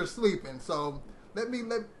cats are sleeping. So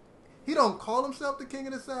he don't call himself the King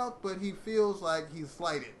of the South, but he feels like he's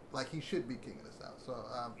slighted, like he should be King of the South. So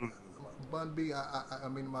Bun B, I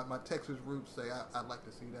mean, my Texas roots say I'd like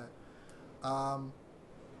to see that.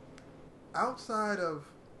 Outside of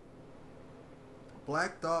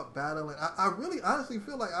Black Thought battling, I really honestly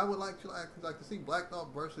feel like I would like to see Black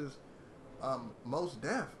Thought versus Mos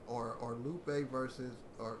Def or Lupe versus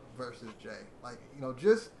Jay. Like, you know,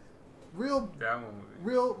 just real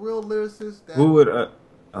lyricists. Who would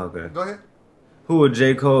okay? Go ahead. Who would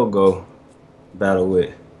J. Cole go battle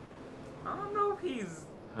with? I don't know if he's.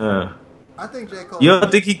 I think J. Cole. You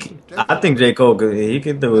don't think he? I think J. Cole could. He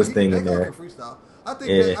can do his thing in there. Freestyle. I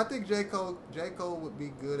think J. Cole would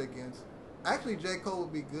be good against. Actually, J. Cole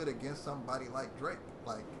would be good against somebody like Drake.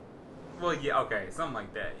 Like, well, yeah, okay, something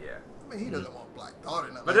like that, yeah. I mean, he doesn't want Black Thought or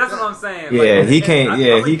nothing. But that's what I'm saying. Yeah, like, he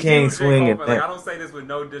can't. He can't swing it. Like, I don't say this with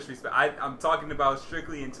no disrespect. I'm talking about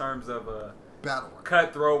strictly in terms of a battle rap.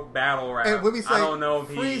 Cutthroat battle rap. And when we say I don't know if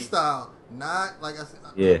freestyle, not like I said.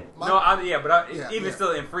 Yeah. Even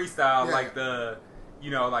still in freestyle, like the, you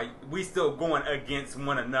know, like we still going against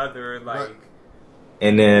one another, like. Right.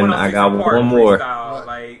 And then I got one more. Freestyle,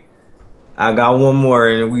 like. I got one more,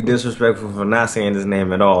 and we disrespectful for not saying his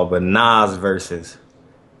name at all. But Nas versus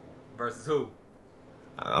who?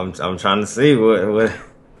 I'm trying to see what.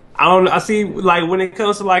 I don't. I see. Like when it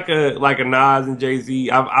comes to like a Nas and Jay-Z,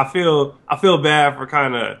 I feel bad for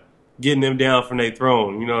kind of getting them down from their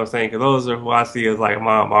throne. You know what I'm saying? Because those are who I see as like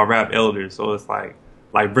my rap elders. So it's like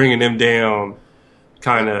bringing them down.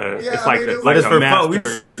 Kind of, it's like it's for fun. We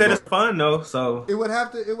said it's fun though, so it would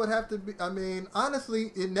have to be. I mean,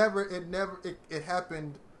 honestly, it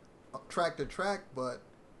happened track to track, but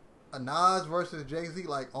a Nas versus Jay-Z,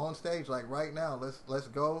 like on stage, like right now, let's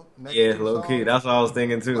go. Next low key. That's what I was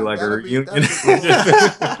thinking too, like a reunion. But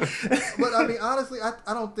I mean, honestly, I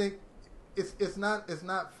don't think it's not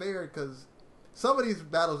fair, because some of these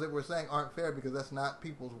battles that we're saying aren't fair because that's not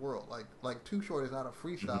people's world. Like Too Short is not a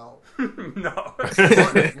freestyle. No. You know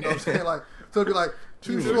what I'm saying? Like, so it'd be like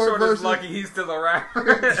Too Short versus. Is lucky he's still a rapper.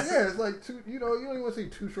 Yeah, it's like you don't even want to see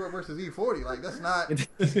Too Short versus E40. Like that's not. It's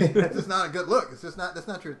just not a good look. It's just not. That's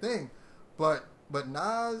not your thing. But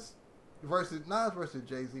Nas versus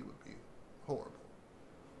Jay-Z would be horrible,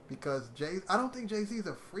 because I don't think Jay-Z is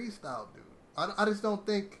a freestyle dude. I just don't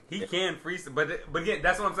think he can freestyle. But again,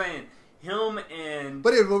 that's what I'm saying. Him and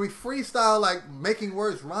it will be freestyle, like making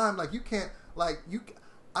words rhyme. Like you can't, like you.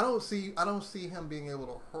 I don't see him being able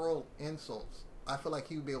to hurl insults. I feel like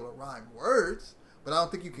he would be able to rhyme words, but I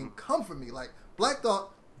don't think you can come for me. Like Black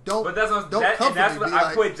Thought, don't. But that's what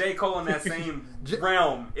I put J. Cole in that same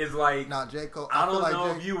realm. Is like J. Cole. I don't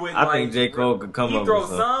know if you would. I think J. Cole could come up. He throw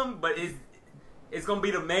some, but it's gonna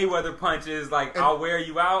be the Mayweather punches. Like I'll wear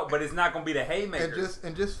you out, but it's not gonna be the haymakers.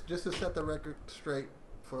 And just to set the record straight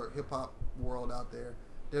for hip hop world out there,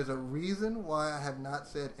 there's a reason why I have not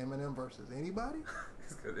said Eminem versus anybody,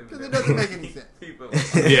 because it doesn't make any sense.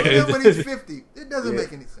 Eminem when he's 50, it doesn't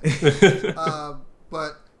make any sense.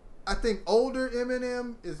 But I think older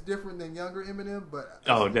Eminem is different than younger Eminem. But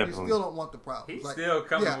definitely, you still don't want the problem. He's still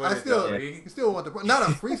coming with it. You still want the problem. Not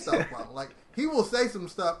a freestyle problem. Like he will say some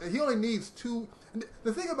stuff. He only needs two.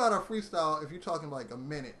 The thing about a freestyle, if you're talking like a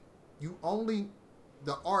minute,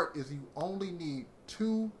 the art is you only need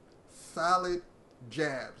 2 solid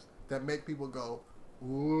jabs that make people go,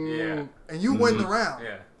 ooh, and you win the round.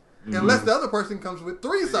 Yeah. Unless the other person comes with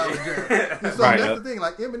 3 solid jabs. And so that's the thing.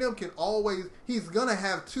 Like Eminem can always, he's gonna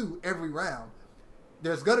have 2 every round.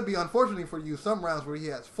 There's gonna be, unfortunately for you, some rounds where he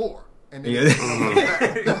has 4. And then he had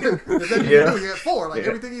 4. Like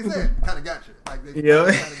everything he said kind of got you. Like they kind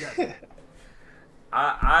of got you.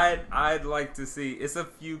 I'd like to see. It's a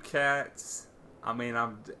few cats. I mean,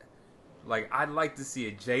 I'd like to see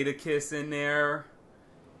a Jadakiss in there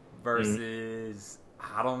versus.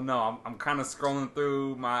 I don't know. I'm kind of scrolling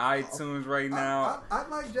through my iTunes right now. I'd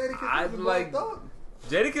like Jadakiss versus Black Thought.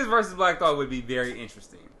 Jadakiss versus Black Thought would be very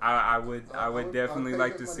interesting. I would definitely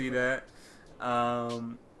like to see that.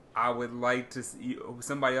 I would like to see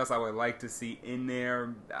somebody else. I would like to see in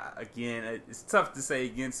there. Again, it's tough to say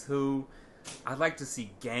against who. I'd like to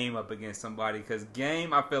see Game up against somebody because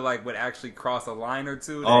Game, I feel like, would actually cross a line or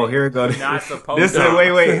two. Oh, here it goes. Not supposed this to.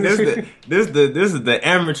 Wait. This is the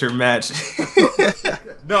amateur match.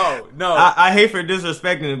 No. I hate for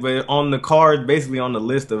disrespecting it, but on the card, basically on the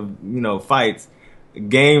list of fights,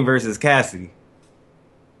 Game versus Cassidy.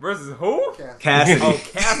 Versus who? Cassidy. Oh,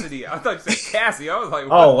 Cassidy. I thought you said Cassie. I was like,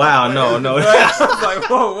 what? Oh, wow. No. I was like,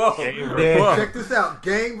 whoa. Check this out.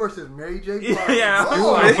 Game versus Mary J. Blige. Yeah.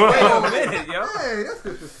 Wait a minute, yo. Hey, that's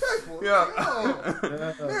disrespectful.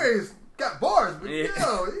 Yo. Mary's got bars, but easy.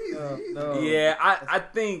 Yeah, I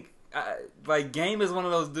think like Game is one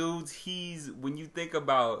of those dudes. When you think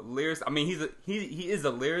about lyrics, I mean, he is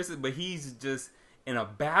a lyricist, but he's just in a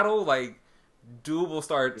battle like. Dude will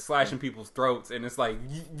start slashing people's throats, and it's like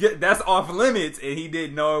that's off limits, and he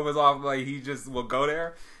didn't know it was off. Like he just will go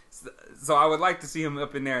there. So I would like to see him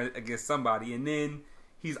up in there against somebody, and then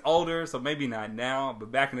he's older, so maybe not now,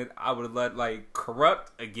 but back in it, I would have let like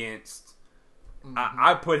Corrupt against.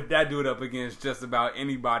 I put that dude up against just about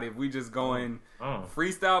anybody if we just going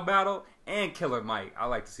freestyle battle and Killer Mike. I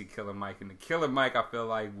like to see Killer Mike, and the Killer Mike I feel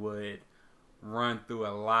like would. Run through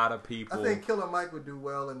a lot of people. I think Killer Mike would do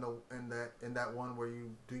well in that one where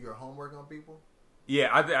you do your homework on people. Yeah,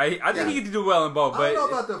 I think he could do well in both. But I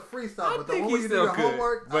don't know about the freestyle, but the one where you do your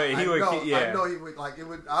homework. But I know he would like it.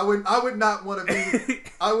 I would not want to be.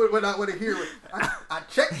 I would not want to hear it. I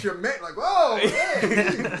checked your mate. Like, whoa,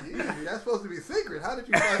 easy. That's supposed to be secret. How did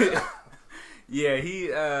you find it out? Yeah,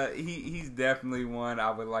 he's definitely one I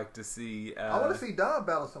would like to see. I want to see Dom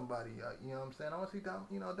battle somebody. You know what I'm saying? I want to see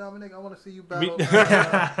Dominic. I want to see you battle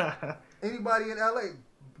anybody in LA.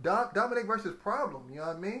 Dominic versus Problem. You know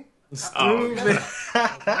what I mean? I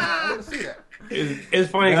want to see that. It's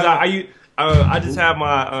funny because I just had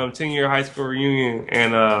my 10-year high school reunion,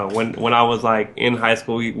 and when I was like in high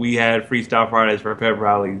school, we had freestyle Fridays for pep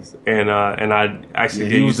rallies, and I actually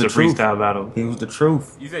did use the freestyle battle. He was the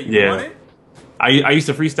truth. You said you won it? I used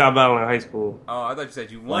to freestyle battle in high school. Oh, I thought you said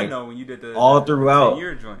you won though when you did the all throughout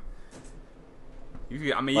 10-year joint.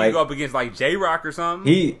 You go up against like J-Rock or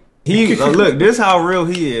something. He look. This how real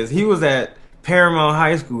he is. He was at Paramount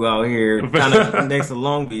High School out here, kind of next to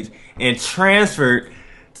Long Beach, and transferred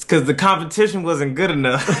because the competition wasn't good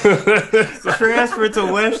enough. Transferred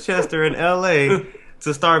to Westchester in L.A.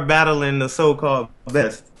 to start battling the so-called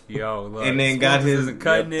best. Yo, look, and then got his isn't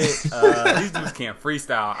cutting it. These dudes can't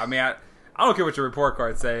freestyle. I mean, I don't care what your report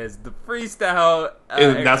card says. The freestyle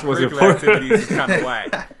that's what's important. Activities is kind of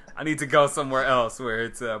whack. I need to go somewhere else where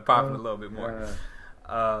it's popping a little bit more.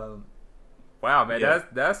 Wow, man,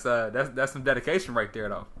 that's some dedication right there,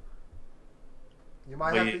 though. You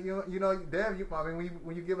might have to, Dev.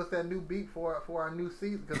 When you give us that new beat for our new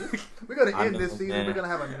season, because we're going to end this season. Man. We're going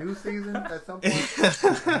to have a new season at some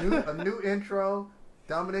point. a new intro.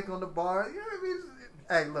 Dominic on the bar. You know what I mean?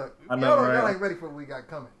 Hey, look, y'all ain't ready for what we got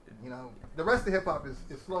coming. You know, the rest of hip hop is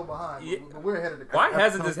slow behind, but we're ahead of the curve. Why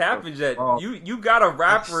hasn't this happened yet? You got a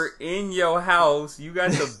rapper in your house. You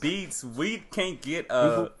got the beats. We can't get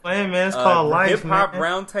a it's called Life, hip hop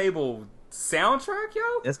roundtable soundtrack, yo.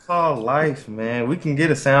 It's called Life, man. We can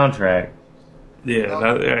get a soundtrack. Yeah,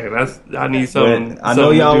 I need something. I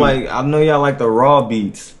know y'all like the raw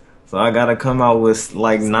beats, so I gotta come out with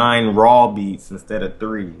like 9 raw beats instead of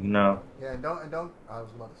 3. You know. Yeah, and don't. I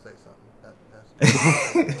was about to say something.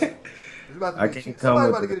 Somebody's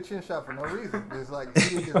about to get a chin shot for no reason. It's like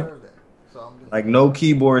he didn't deserve that. So I'm just like no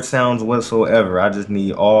keyboard sounds whatsoever. I just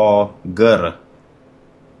need all gutter.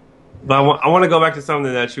 But I want to go back to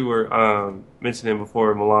something that you were mentioning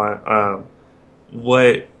before, Milan.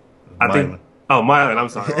 What I think. Oh, Mylan, I'm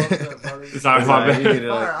sorry. Sorry, my bad.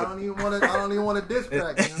 I don't even want to diss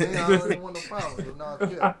track. I don't even want no problems. No,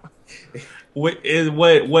 it's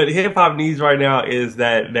good. What hip hop needs right now is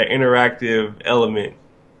that interactive element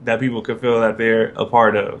that people can feel that they're a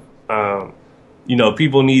part of. You know,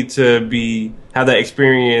 people need to have that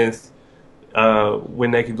experience when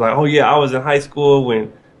they can be like, oh yeah, I was in high school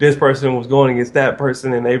when this person was going against that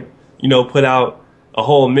person, and they, you know, put out a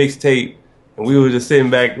whole mixtape, and we were just sitting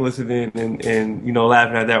back listening and you know,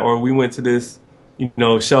 laughing at that, or we went to this, you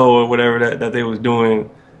know, show or whatever that they was doing,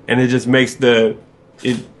 and it just makes it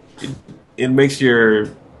makes your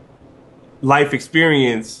life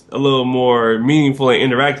experience a little more meaningful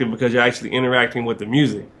and interactive because you're actually interacting with the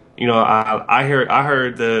music. You know, I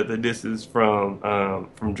heard the disses from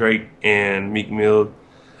Drake and Meek Mill,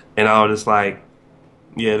 and I was just like,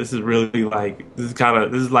 yeah, this is really like this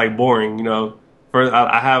is like boring. You know, first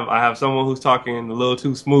I have someone who's talking a little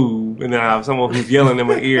too smooth, and then I have someone who's yelling in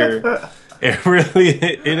my ear, and really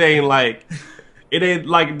it ain't like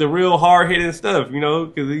the real hard hitting stuff. You know,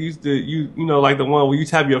 because it used to you know, like the one where you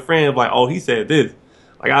tap your friend like, oh, he said this.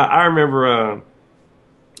 Like I remember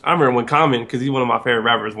when Common, because he's one of my favorite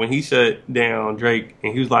rappers, when he shut down Drake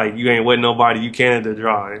and he was like, you ain't wet nobody, you Canada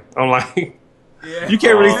dry. I'm like, yeah. You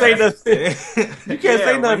can't really say nothing. You can't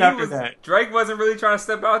say nothing after that. Drake wasn't really trying to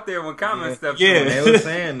step out there when Common stepped in. Yeah, they were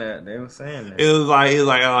saying that. It was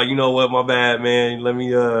like, oh, you know what, my bad, man. Let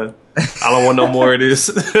me, I don't want no more of this.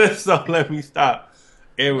 So let me stop.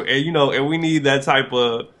 And you know, and we need those types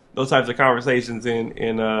of conversations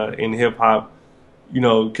in hip hop. You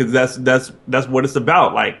know, because that's what it's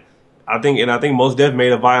about. Like, I think Mos Def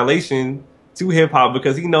made a violation to hip hop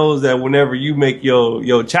because he knows that whenever you make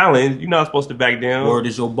your challenge, you're not supposed to back down. Word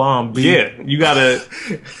is your bomb, B. Yeah, you gotta,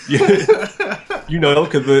 you know,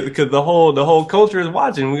 because the whole culture is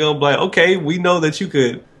watching. We're gonna be like, okay, we know that you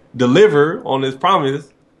could deliver on this promise,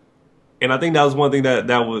 and I think that was one thing that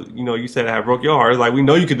was, you know, you said that broke your heart. It's like, we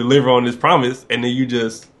know you could deliver on this promise, and then you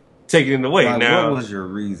just taking it away. Like, now, what was your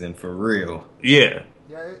reason for real? Yeah.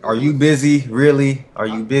 Are you busy? Really? Are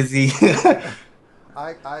you busy?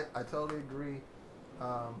 I totally agree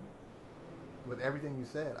with everything you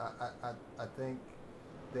said. I think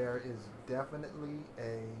there is definitely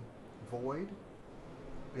a void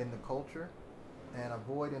in the culture and a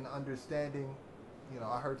void in understanding. You know,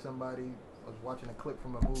 I heard somebody, I was watching a clip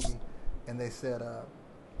from a movie, and they said,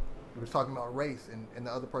 we were talking about race, and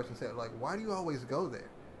the other person said, like, why do you always go there?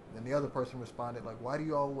 And the other person responded, like, why do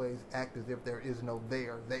you always act as if there is no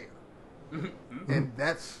there? And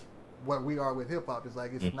that's what we are with hip-hop. It's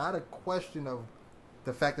like, it's not a question of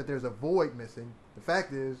the fact that there's a void missing. The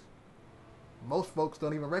fact is, most folks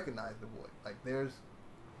don't even recognize the void. Like,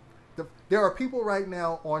 there are people right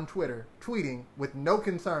now on Twitter tweeting with no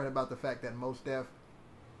concern about the fact that Mos Def,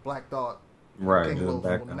 Black Thought, King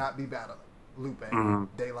Louis will not be battling Lupe,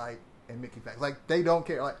 Daylight, and Mickey Facts. Like, they don't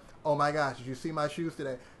care. Like, oh my gosh, did you see my shoes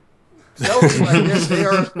today? They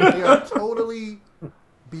are totally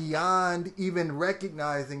beyond even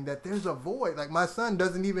recognizing that there's a void. Like, my son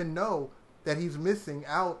doesn't even know that he's missing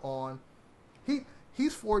out on.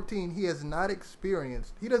 He's 14. He has not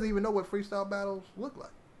experienced. He doesn't even know what freestyle battles look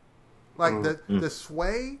like. Like the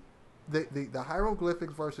sway, the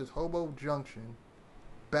hieroglyphics versus Hobo Junction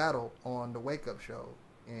battle on the Wake Up Show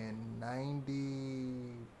in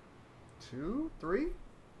 92, 3.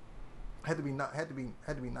 Had to be 90,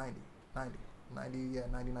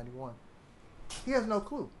 91. He has no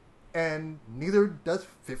clue. And neither does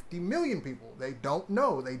 50 million people. They don't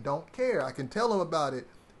know. They don't care. I can tell them about it.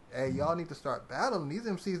 Hey, y'all need to start battling. These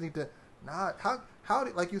MCs need to how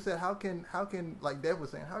like you said, how can like Dev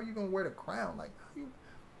was saying, how are you gonna wear the crown? Like,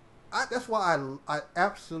 that's why I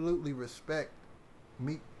absolutely respect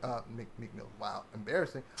Meek Mill. Wow,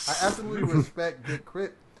 embarrassing. I absolutely respect Big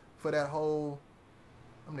Crit for that whole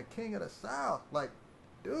I'm the king of the South. Like,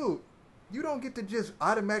 dude, you don't get to just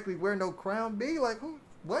automatically wear no crown. Be like,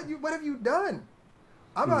 what have you done?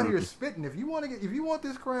 I'm out here spitting. If you want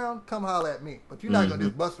this crown, come holler at me. But you're not gonna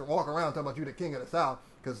just bust or walk around talking about you the king of the South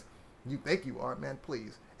because you think you are, man.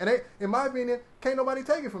 Please. And in my opinion, can't nobody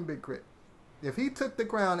take it from Big Crit. If he took the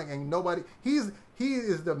crown and nobody, he is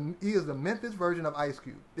the Memphis version of Ice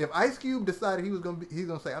Cube. If Ice Cube decided he's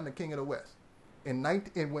gonna say I'm the king of the West,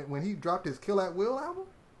 when he dropped his Kill at Will album,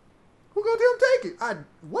 who gonna tell him take it?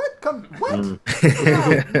 What? No,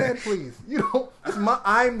 man, please.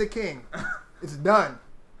 I'm the king. It's done.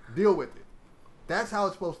 Deal with it. That's how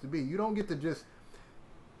it's supposed to be. You don't get to just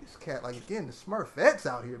this cat, like, again, the Smurfettes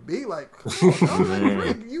out here be like, come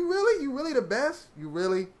on, you really the best? You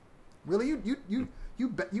really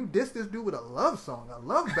you diss this dude with a love song, a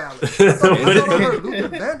love ballad. I heard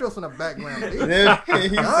Lupe Vandross in the background.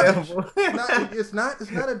 It's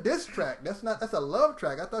not a diss track. That's a love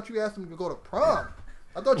track. I thought you asked him to go to prom.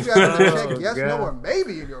 I thought you had to check yes, no, or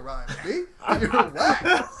maybe in your rhymes, B. You're whack.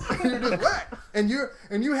 You're just whack. And you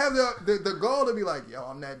have the goal to be like, yo,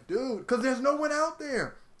 I'm that dude. Because there's no one out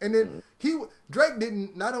there. And then Drake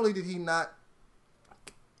didn't, not only did he not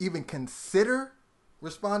even consider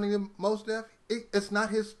responding to Mos Def, it's not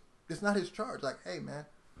his charge. Like, hey, man.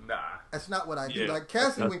 Nah. That's not what I do. Like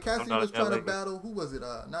Cassidy, when Cassidy was trying to battle, who was it?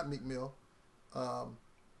 Not Meek Mill.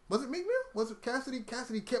 Was it Meek Mill? Was it Cassidy?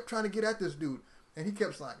 Cassidy kept trying to get at this dude. And he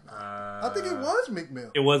kept like, nah. I think it was Meek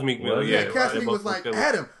Mill. It was Meek Mill, yeah. Cassidy was like,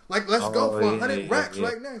 at him. Like, let's go for 100 racks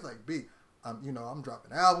right now. He's like, B, I'm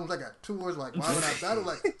dropping albums. I got tours. Like, why would I battle?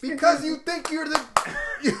 Like, because you think you're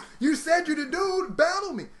you said you're the dude,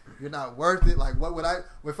 battle me. You're not worth it. Like, what would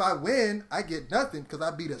if I win, I get nothing because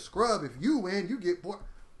I beat a scrub. If you win, you get more.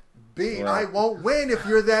 B, I won't win if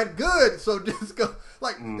you're that good. So just go.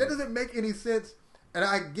 Like, that doesn't make any sense. And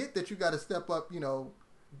I get that you got to step up,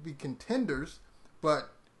 be contenders.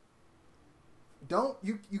 But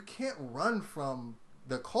you can't run from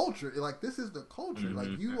the culture. Like, this is the culture.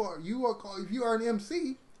 Like, you are called, if you are an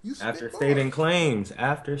MC, you spit after bars. stating claims.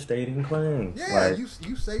 Yeah, like,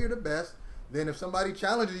 you say you're the best. Then if somebody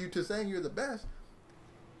challenges you to saying you're the best,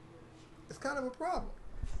 it's kind of a problem.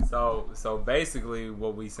 So basically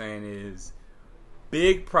what we saying is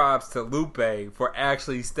big props to Lupe for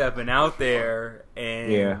actually stepping out there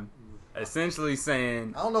and essentially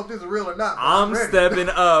saying, I don't know if this is real or not. I'm stepping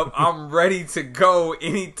up. I'm ready to go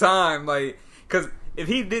anytime. Like, because if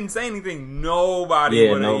he didn't say anything, nobody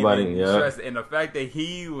would have even stressed it. And the fact that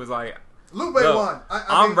he was like, Lupe won.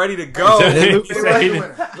 I'm ready to go. Lupe's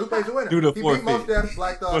the winner. Do the he forfeit. beat Mos Def,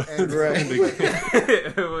 Black Thought, and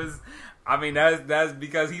It was. I mean, that's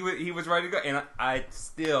because he was ready to go. And I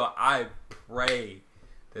pray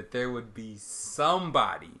that there would be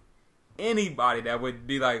anybody that would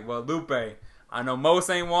be like, well, Lupe, I know Mos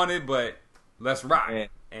ain't wanted, but let's rock. Yeah.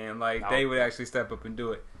 And like they would actually step up and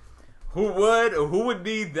do it. Who would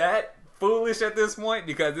be that foolish at this point?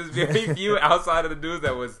 Because there's very few outside of the dudes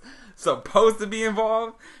that was supposed to be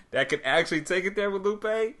involved that could actually take it there with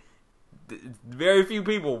Lupe. Very few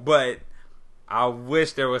people, but I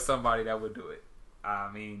wish there was somebody that would do it.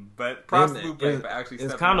 I mean, but props to Lupe for actually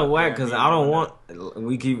stepping up. It's kind of whack because I don't want.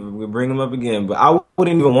 We bring him up again, but I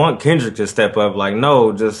wouldn't even want Kendrick to step up. Like, no,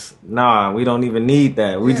 we don't even need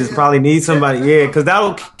that. We just probably need somebody. Because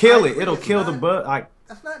that'll kill it. It'll kill the butt. Like,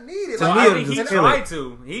 that's not needed. To me, he tried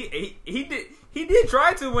to. He did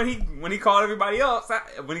try to when he called everybody else.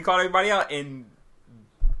 When he called everybody out, and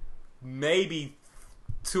maybe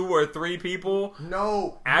 2 or 3 people.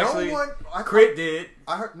 No, actually, no one. Crit did.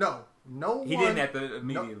 I heard no. No one. He didn't have to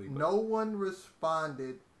immediately. No one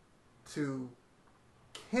responded to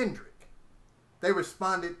Kendrick. They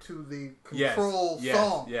responded to the Control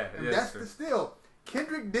song. Yeah, and that's the still.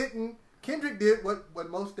 Kendrick didn't. Kendrick did what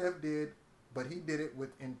Mos Def did, but he did it with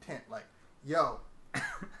intent. Like, yo,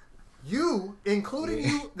 you, including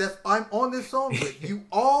you, that I'm on this song with, you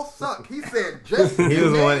all suck. He said, just he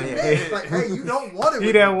was one. Like, hey, you don't want it.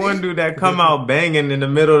 He that one dude that come out banging in the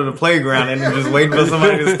middle of the playground and just waiting for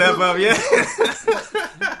somebody to step up. Yeah,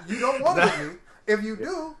 you don't want it with me. If you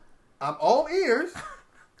do, I'm all ears.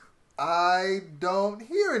 I don't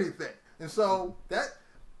hear anything, and so that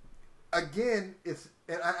again,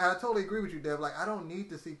 and I totally agree with you, Dev. Like, I don't need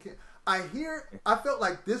to see. I felt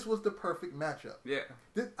like this was the perfect matchup. Yeah.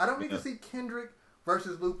 I don't need to see Kendrick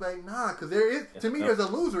versus Lupe. Nah, because there's a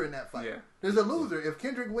loser in that fight. Yeah. There's a loser. If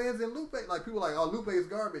Kendrick wins and Lupe, like, people are like, oh, Lupe is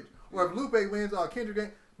garbage. Or if Lupe wins, oh, Kendrick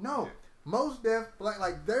ain't. No. Mos Def,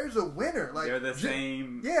 like, there's a winner. Like, they're the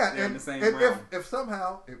same. Yeah. They're in the same realm. If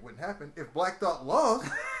somehow, it wouldn't happen, if Black Thought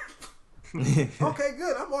lost, okay,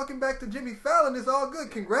 good. I'm walking back to Jimmy Fallon. It's all good.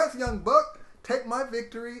 Congrats, young buck. Take my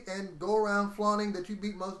victory and go around flaunting that you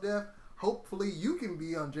beat Mos Def. Hopefully you can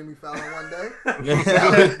be on Jimmy Fallon one day.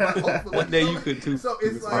 One day you could too. So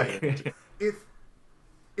it's like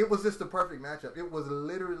it was just the perfect matchup. It was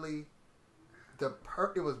literally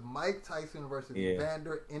it was Mike Tyson versus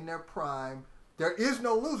Vander in their prime. There is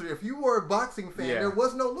no loser. If you were a boxing fan, there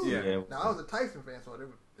was no loser. Yeah. Now I was a Tyson fan, so there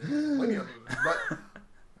was plenty of losers. But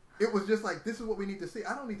it was just like, this is what we need to see.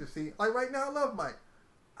 I don't need to see, like, right now I love Mike.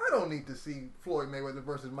 I don't need to see Floyd Mayweather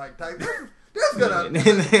versus Mike Tyson.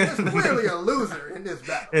 There's clearly a loser in this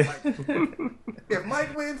battle. Like, if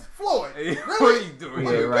Mike wins, Floyd. Really? What are you doing?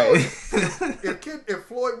 If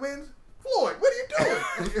Floyd wins, Floyd, what are you doing?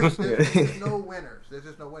 There's no winners. There's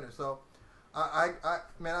just no winners. So, I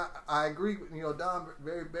agree with, Don,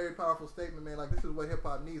 very, very powerful statement, man. Like, this is what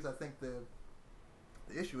hip-hop needs. I think the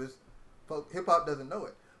issue is, hip-hop doesn't know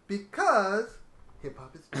it. Because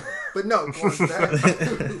hip-hop is... But no, going back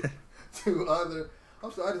to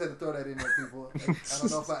I'm sorry, I just had to throw that in there, people. I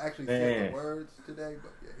don't know if I actually said the words today,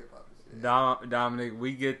 but yeah, hip hop is it. Dominic,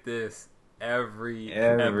 we get this every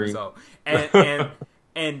episode,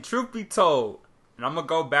 and truth be told, and I'm gonna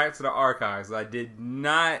go back to the archives. I did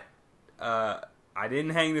not, I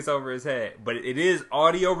didn't hang this over his head, but it is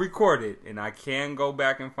audio recorded, and I can go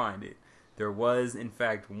back and find it. There was, in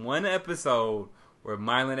fact, one episode where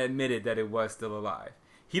Mylan admitted that it was still alive.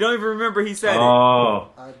 He don't even remember he said it. I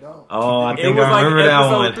don't. Oh, I think it was I like remember that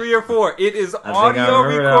episode one. 3 or 4. It is audio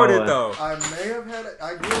recorded though. I may have had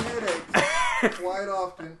I get headaches quite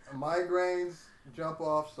often. Migraines jump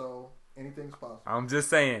off, so anything's possible. I'm just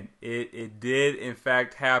saying it did in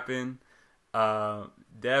fact happen. Dev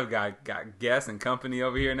got guests and company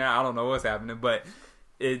over here now. I don't know what's happening, but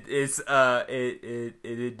it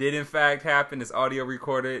did in fact happen. It's audio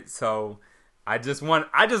recorded, so. I just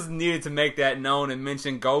needed to make that known and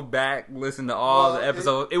mention. Go back, listen to all the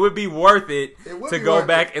episodes. It would be worth it to go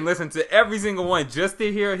back and listen to every single one just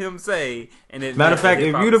to hear him say. And matter of fact,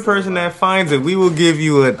 if you're the person that finds it, we will give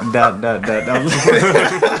you a dot. You get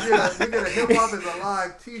a Hip Hop is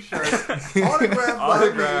Alive T-shirt,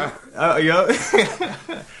 autographed.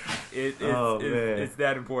 It's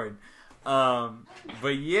that important.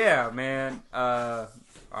 But yeah, man. I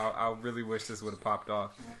really wish this would have popped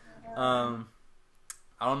off.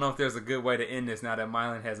 I don't know if there's a good way to end this now that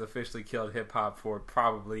Mylan has officially killed hip hop for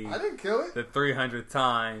probably I didn't kill it. the 300th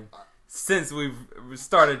time since we've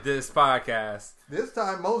started this podcast. This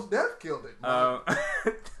time, Mos Def killed it. I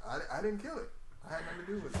didn't kill it. I had nothing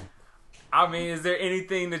to do with it. I mean, is there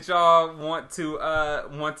anything that y'all want to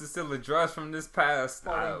still address from this past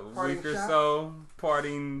week or so?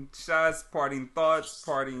 Parting shots, parting thoughts,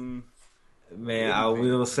 parting. Man, I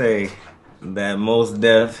will say that Mos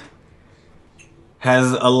Def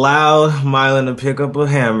has allowed Mylan to pick up a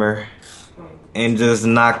hammer and just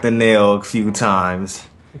knock the nail a few times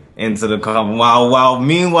into the coffin.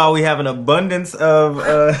 Meanwhile we have an abundance of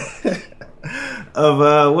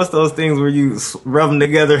what's those things where you rub them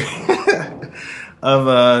together?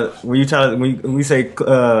 Where you try to when we say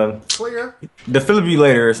clear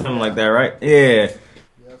defibrillator or something like that, right? Yeah.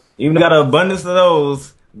 Yes. Even got an abundance of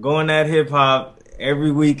those going at hip hop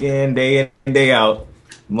every weekend, day in, day out.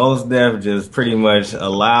 Mos Def just pretty much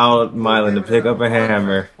allowed Mylan to pick up a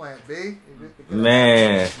hammer.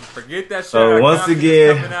 Man. Forget that shit. So once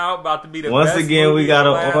again, coming out, about to be the once best again we got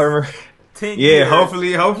to order. 10 yeah, years.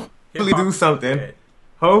 hopefully do something.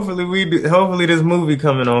 Hopefully this movie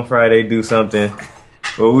coming on Friday do something.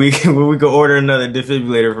 Where we can order another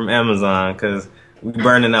defibrillator from Amazon because we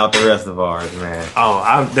burning out the rest of ours, man.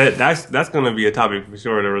 Oh, that's going to be a topic for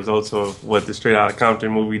sure. The results of what the Straight Outta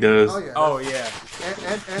Compton movie does. Oh yeah.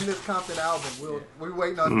 And this Compton album, we're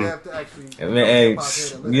waiting on Dev to actually. Hey,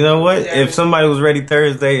 you know what? If somebody was ready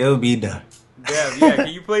Thursday, it'll be done. Dev, yeah. Can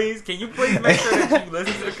you please make sure that you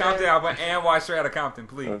listen to the Compton album and watch Straight Outta Compton,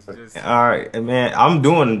 please? All right, man. I'm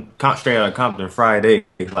doing Straight Outta Compton Friday.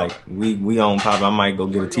 Like we on pop. I might go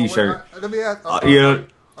get a T-shirt. Let me ask. Yeah.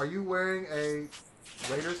 Are you wearing a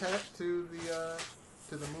Raiders hat to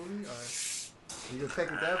the movie? Or you gonna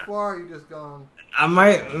take it that far? Or are you just going? I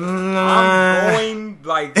might. I'm going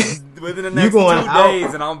like within the next 2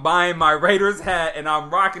 days, and I'm buying my Raiders hat and I'm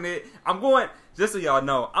rocking it. I'm going. Just so y'all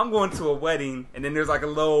know, I'm going to a wedding, and then there's like a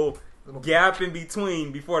little gap in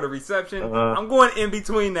between before the reception. I'm going in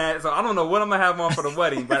between that, so I don't know what I'm gonna have on for the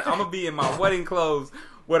wedding, but I'm gonna be in my wedding clothes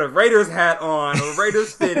with a Raiders hat on, a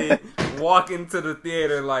Raiders fitted, walking to the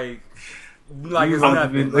theater like it's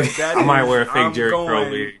nothing. Like that I might wear a fake Jerry Curl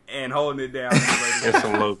wig and holding it down. And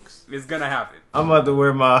some lokes. It's gonna happen. I'm about to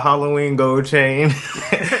wear my Halloween gold chain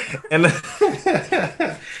and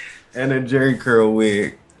a Jerry Curl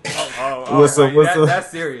wig. That's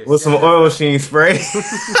serious. With some oil sheen spray.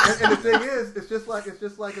 And the thing is, it's just like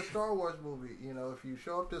a Star Wars movie. You know, if you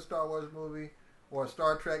show up to a Star Wars movie or a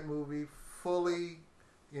Star Trek movie fully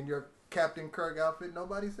in your Captain Kirk outfit,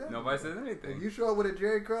 nobody says anything. If you show up with a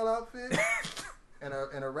Jerry Curl outfit and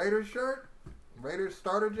a Raiders shirt, Raiders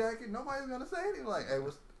starter jacket, nobody's gonna say anything. Like, hey,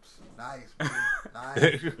 what's nice,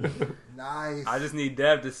 nice. I just need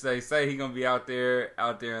Dev to say he gonna be out there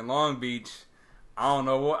in Long Beach. I don't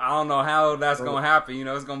know how that's gonna happen. You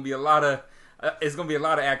know, it's gonna be a lot of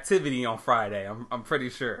activity on Friday. I'm pretty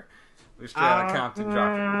sure. We're Straight Outta Compton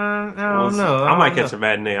dropping. I don't know. I might catch a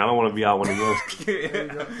matinee. I don't want to be out one of those.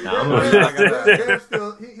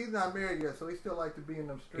 He's not married yet, so he still like to be in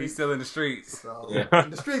them streets. He's still in the streets. So,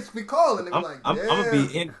 the streets be calling. They be like, I'm gonna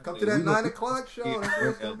be come to that 9 o'clock show. That's where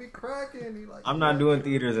it's gonna be cracking. I'm not doing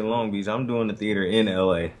theaters in Long Beach. I'm doing the theater in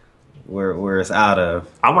LA. Where it's out of.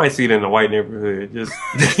 I might see it in the white neighborhood. Just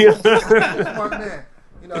smart man.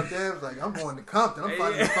 You know, Dev's like, I'm going to Compton. I'm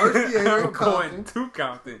finding the first theater in I'm going Compton. to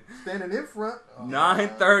Compton. Standing in front.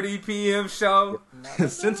 9:30 p.m. show.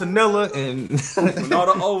 Centinela and Oh, When all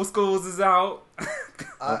the old schools is out.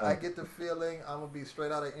 I get the feeling I'm gonna be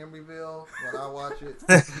straight out of Emeryville when I watch it.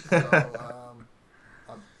 So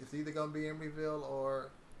it's either gonna be Emeryville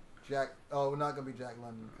or Jack. Oh, we're not gonna be Jack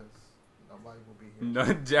London because nobody will be here.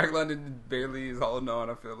 No, Jack London barely is holding on,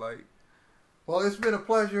 I feel like. Well, it's been a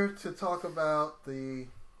pleasure to talk about the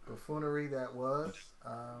buffoonery that was.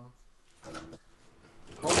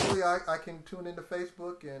 Hopefully, I can tune into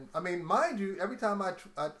Facebook, and I mean, mind you, every time I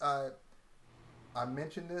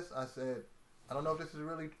mentioned this, I said, I don't know if this is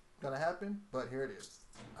really gonna happen, but here it is.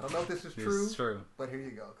 I don't know if this is true. It's true. But here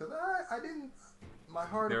you go, because I didn't. My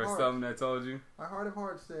heart. There of was hearts, something that told you. My heart of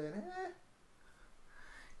hearts said,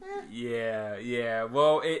 Yeah.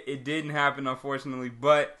 Well, it didn't happen, unfortunately,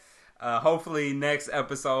 but hopefully next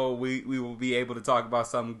episode we will be able to talk about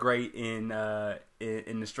something great in the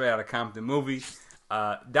Straight Outta Compton movie.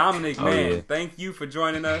 Dominic, thank you for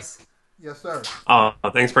joining us. Yes, sir. Oh,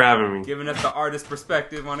 thanks for having me. Giving us the artist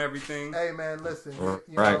perspective on everything. Hey, man, listen. You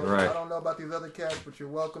Right. know, I don't know about these other cats, but you're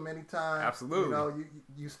welcome anytime. Absolutely. You know,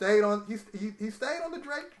 you stayed on. He stayed on the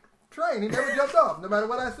train. He never jumped off. No matter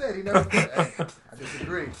what I said, he never. Hey, I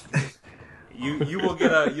disagree. You'll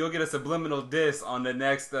get a subliminal diss on the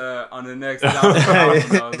next Okay. I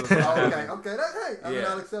mean,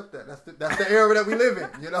 I'll accept that. That's the era that we live in.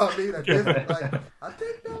 You know what I mean? I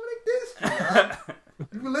think Dominic dissed you.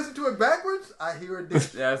 You can listen to it backwards. I hear a diss.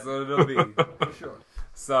 That's what it'll be For sure.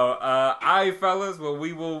 So, all right, fellas. Well,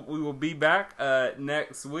 we will be back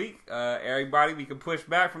next week. Everybody, we can push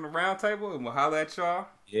back from the round table, and we'll holler at y'all.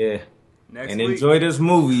 Yeah. Next And week. enjoy this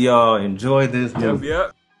movie, y'all. Enjoy this movie.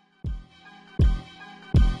 Yep.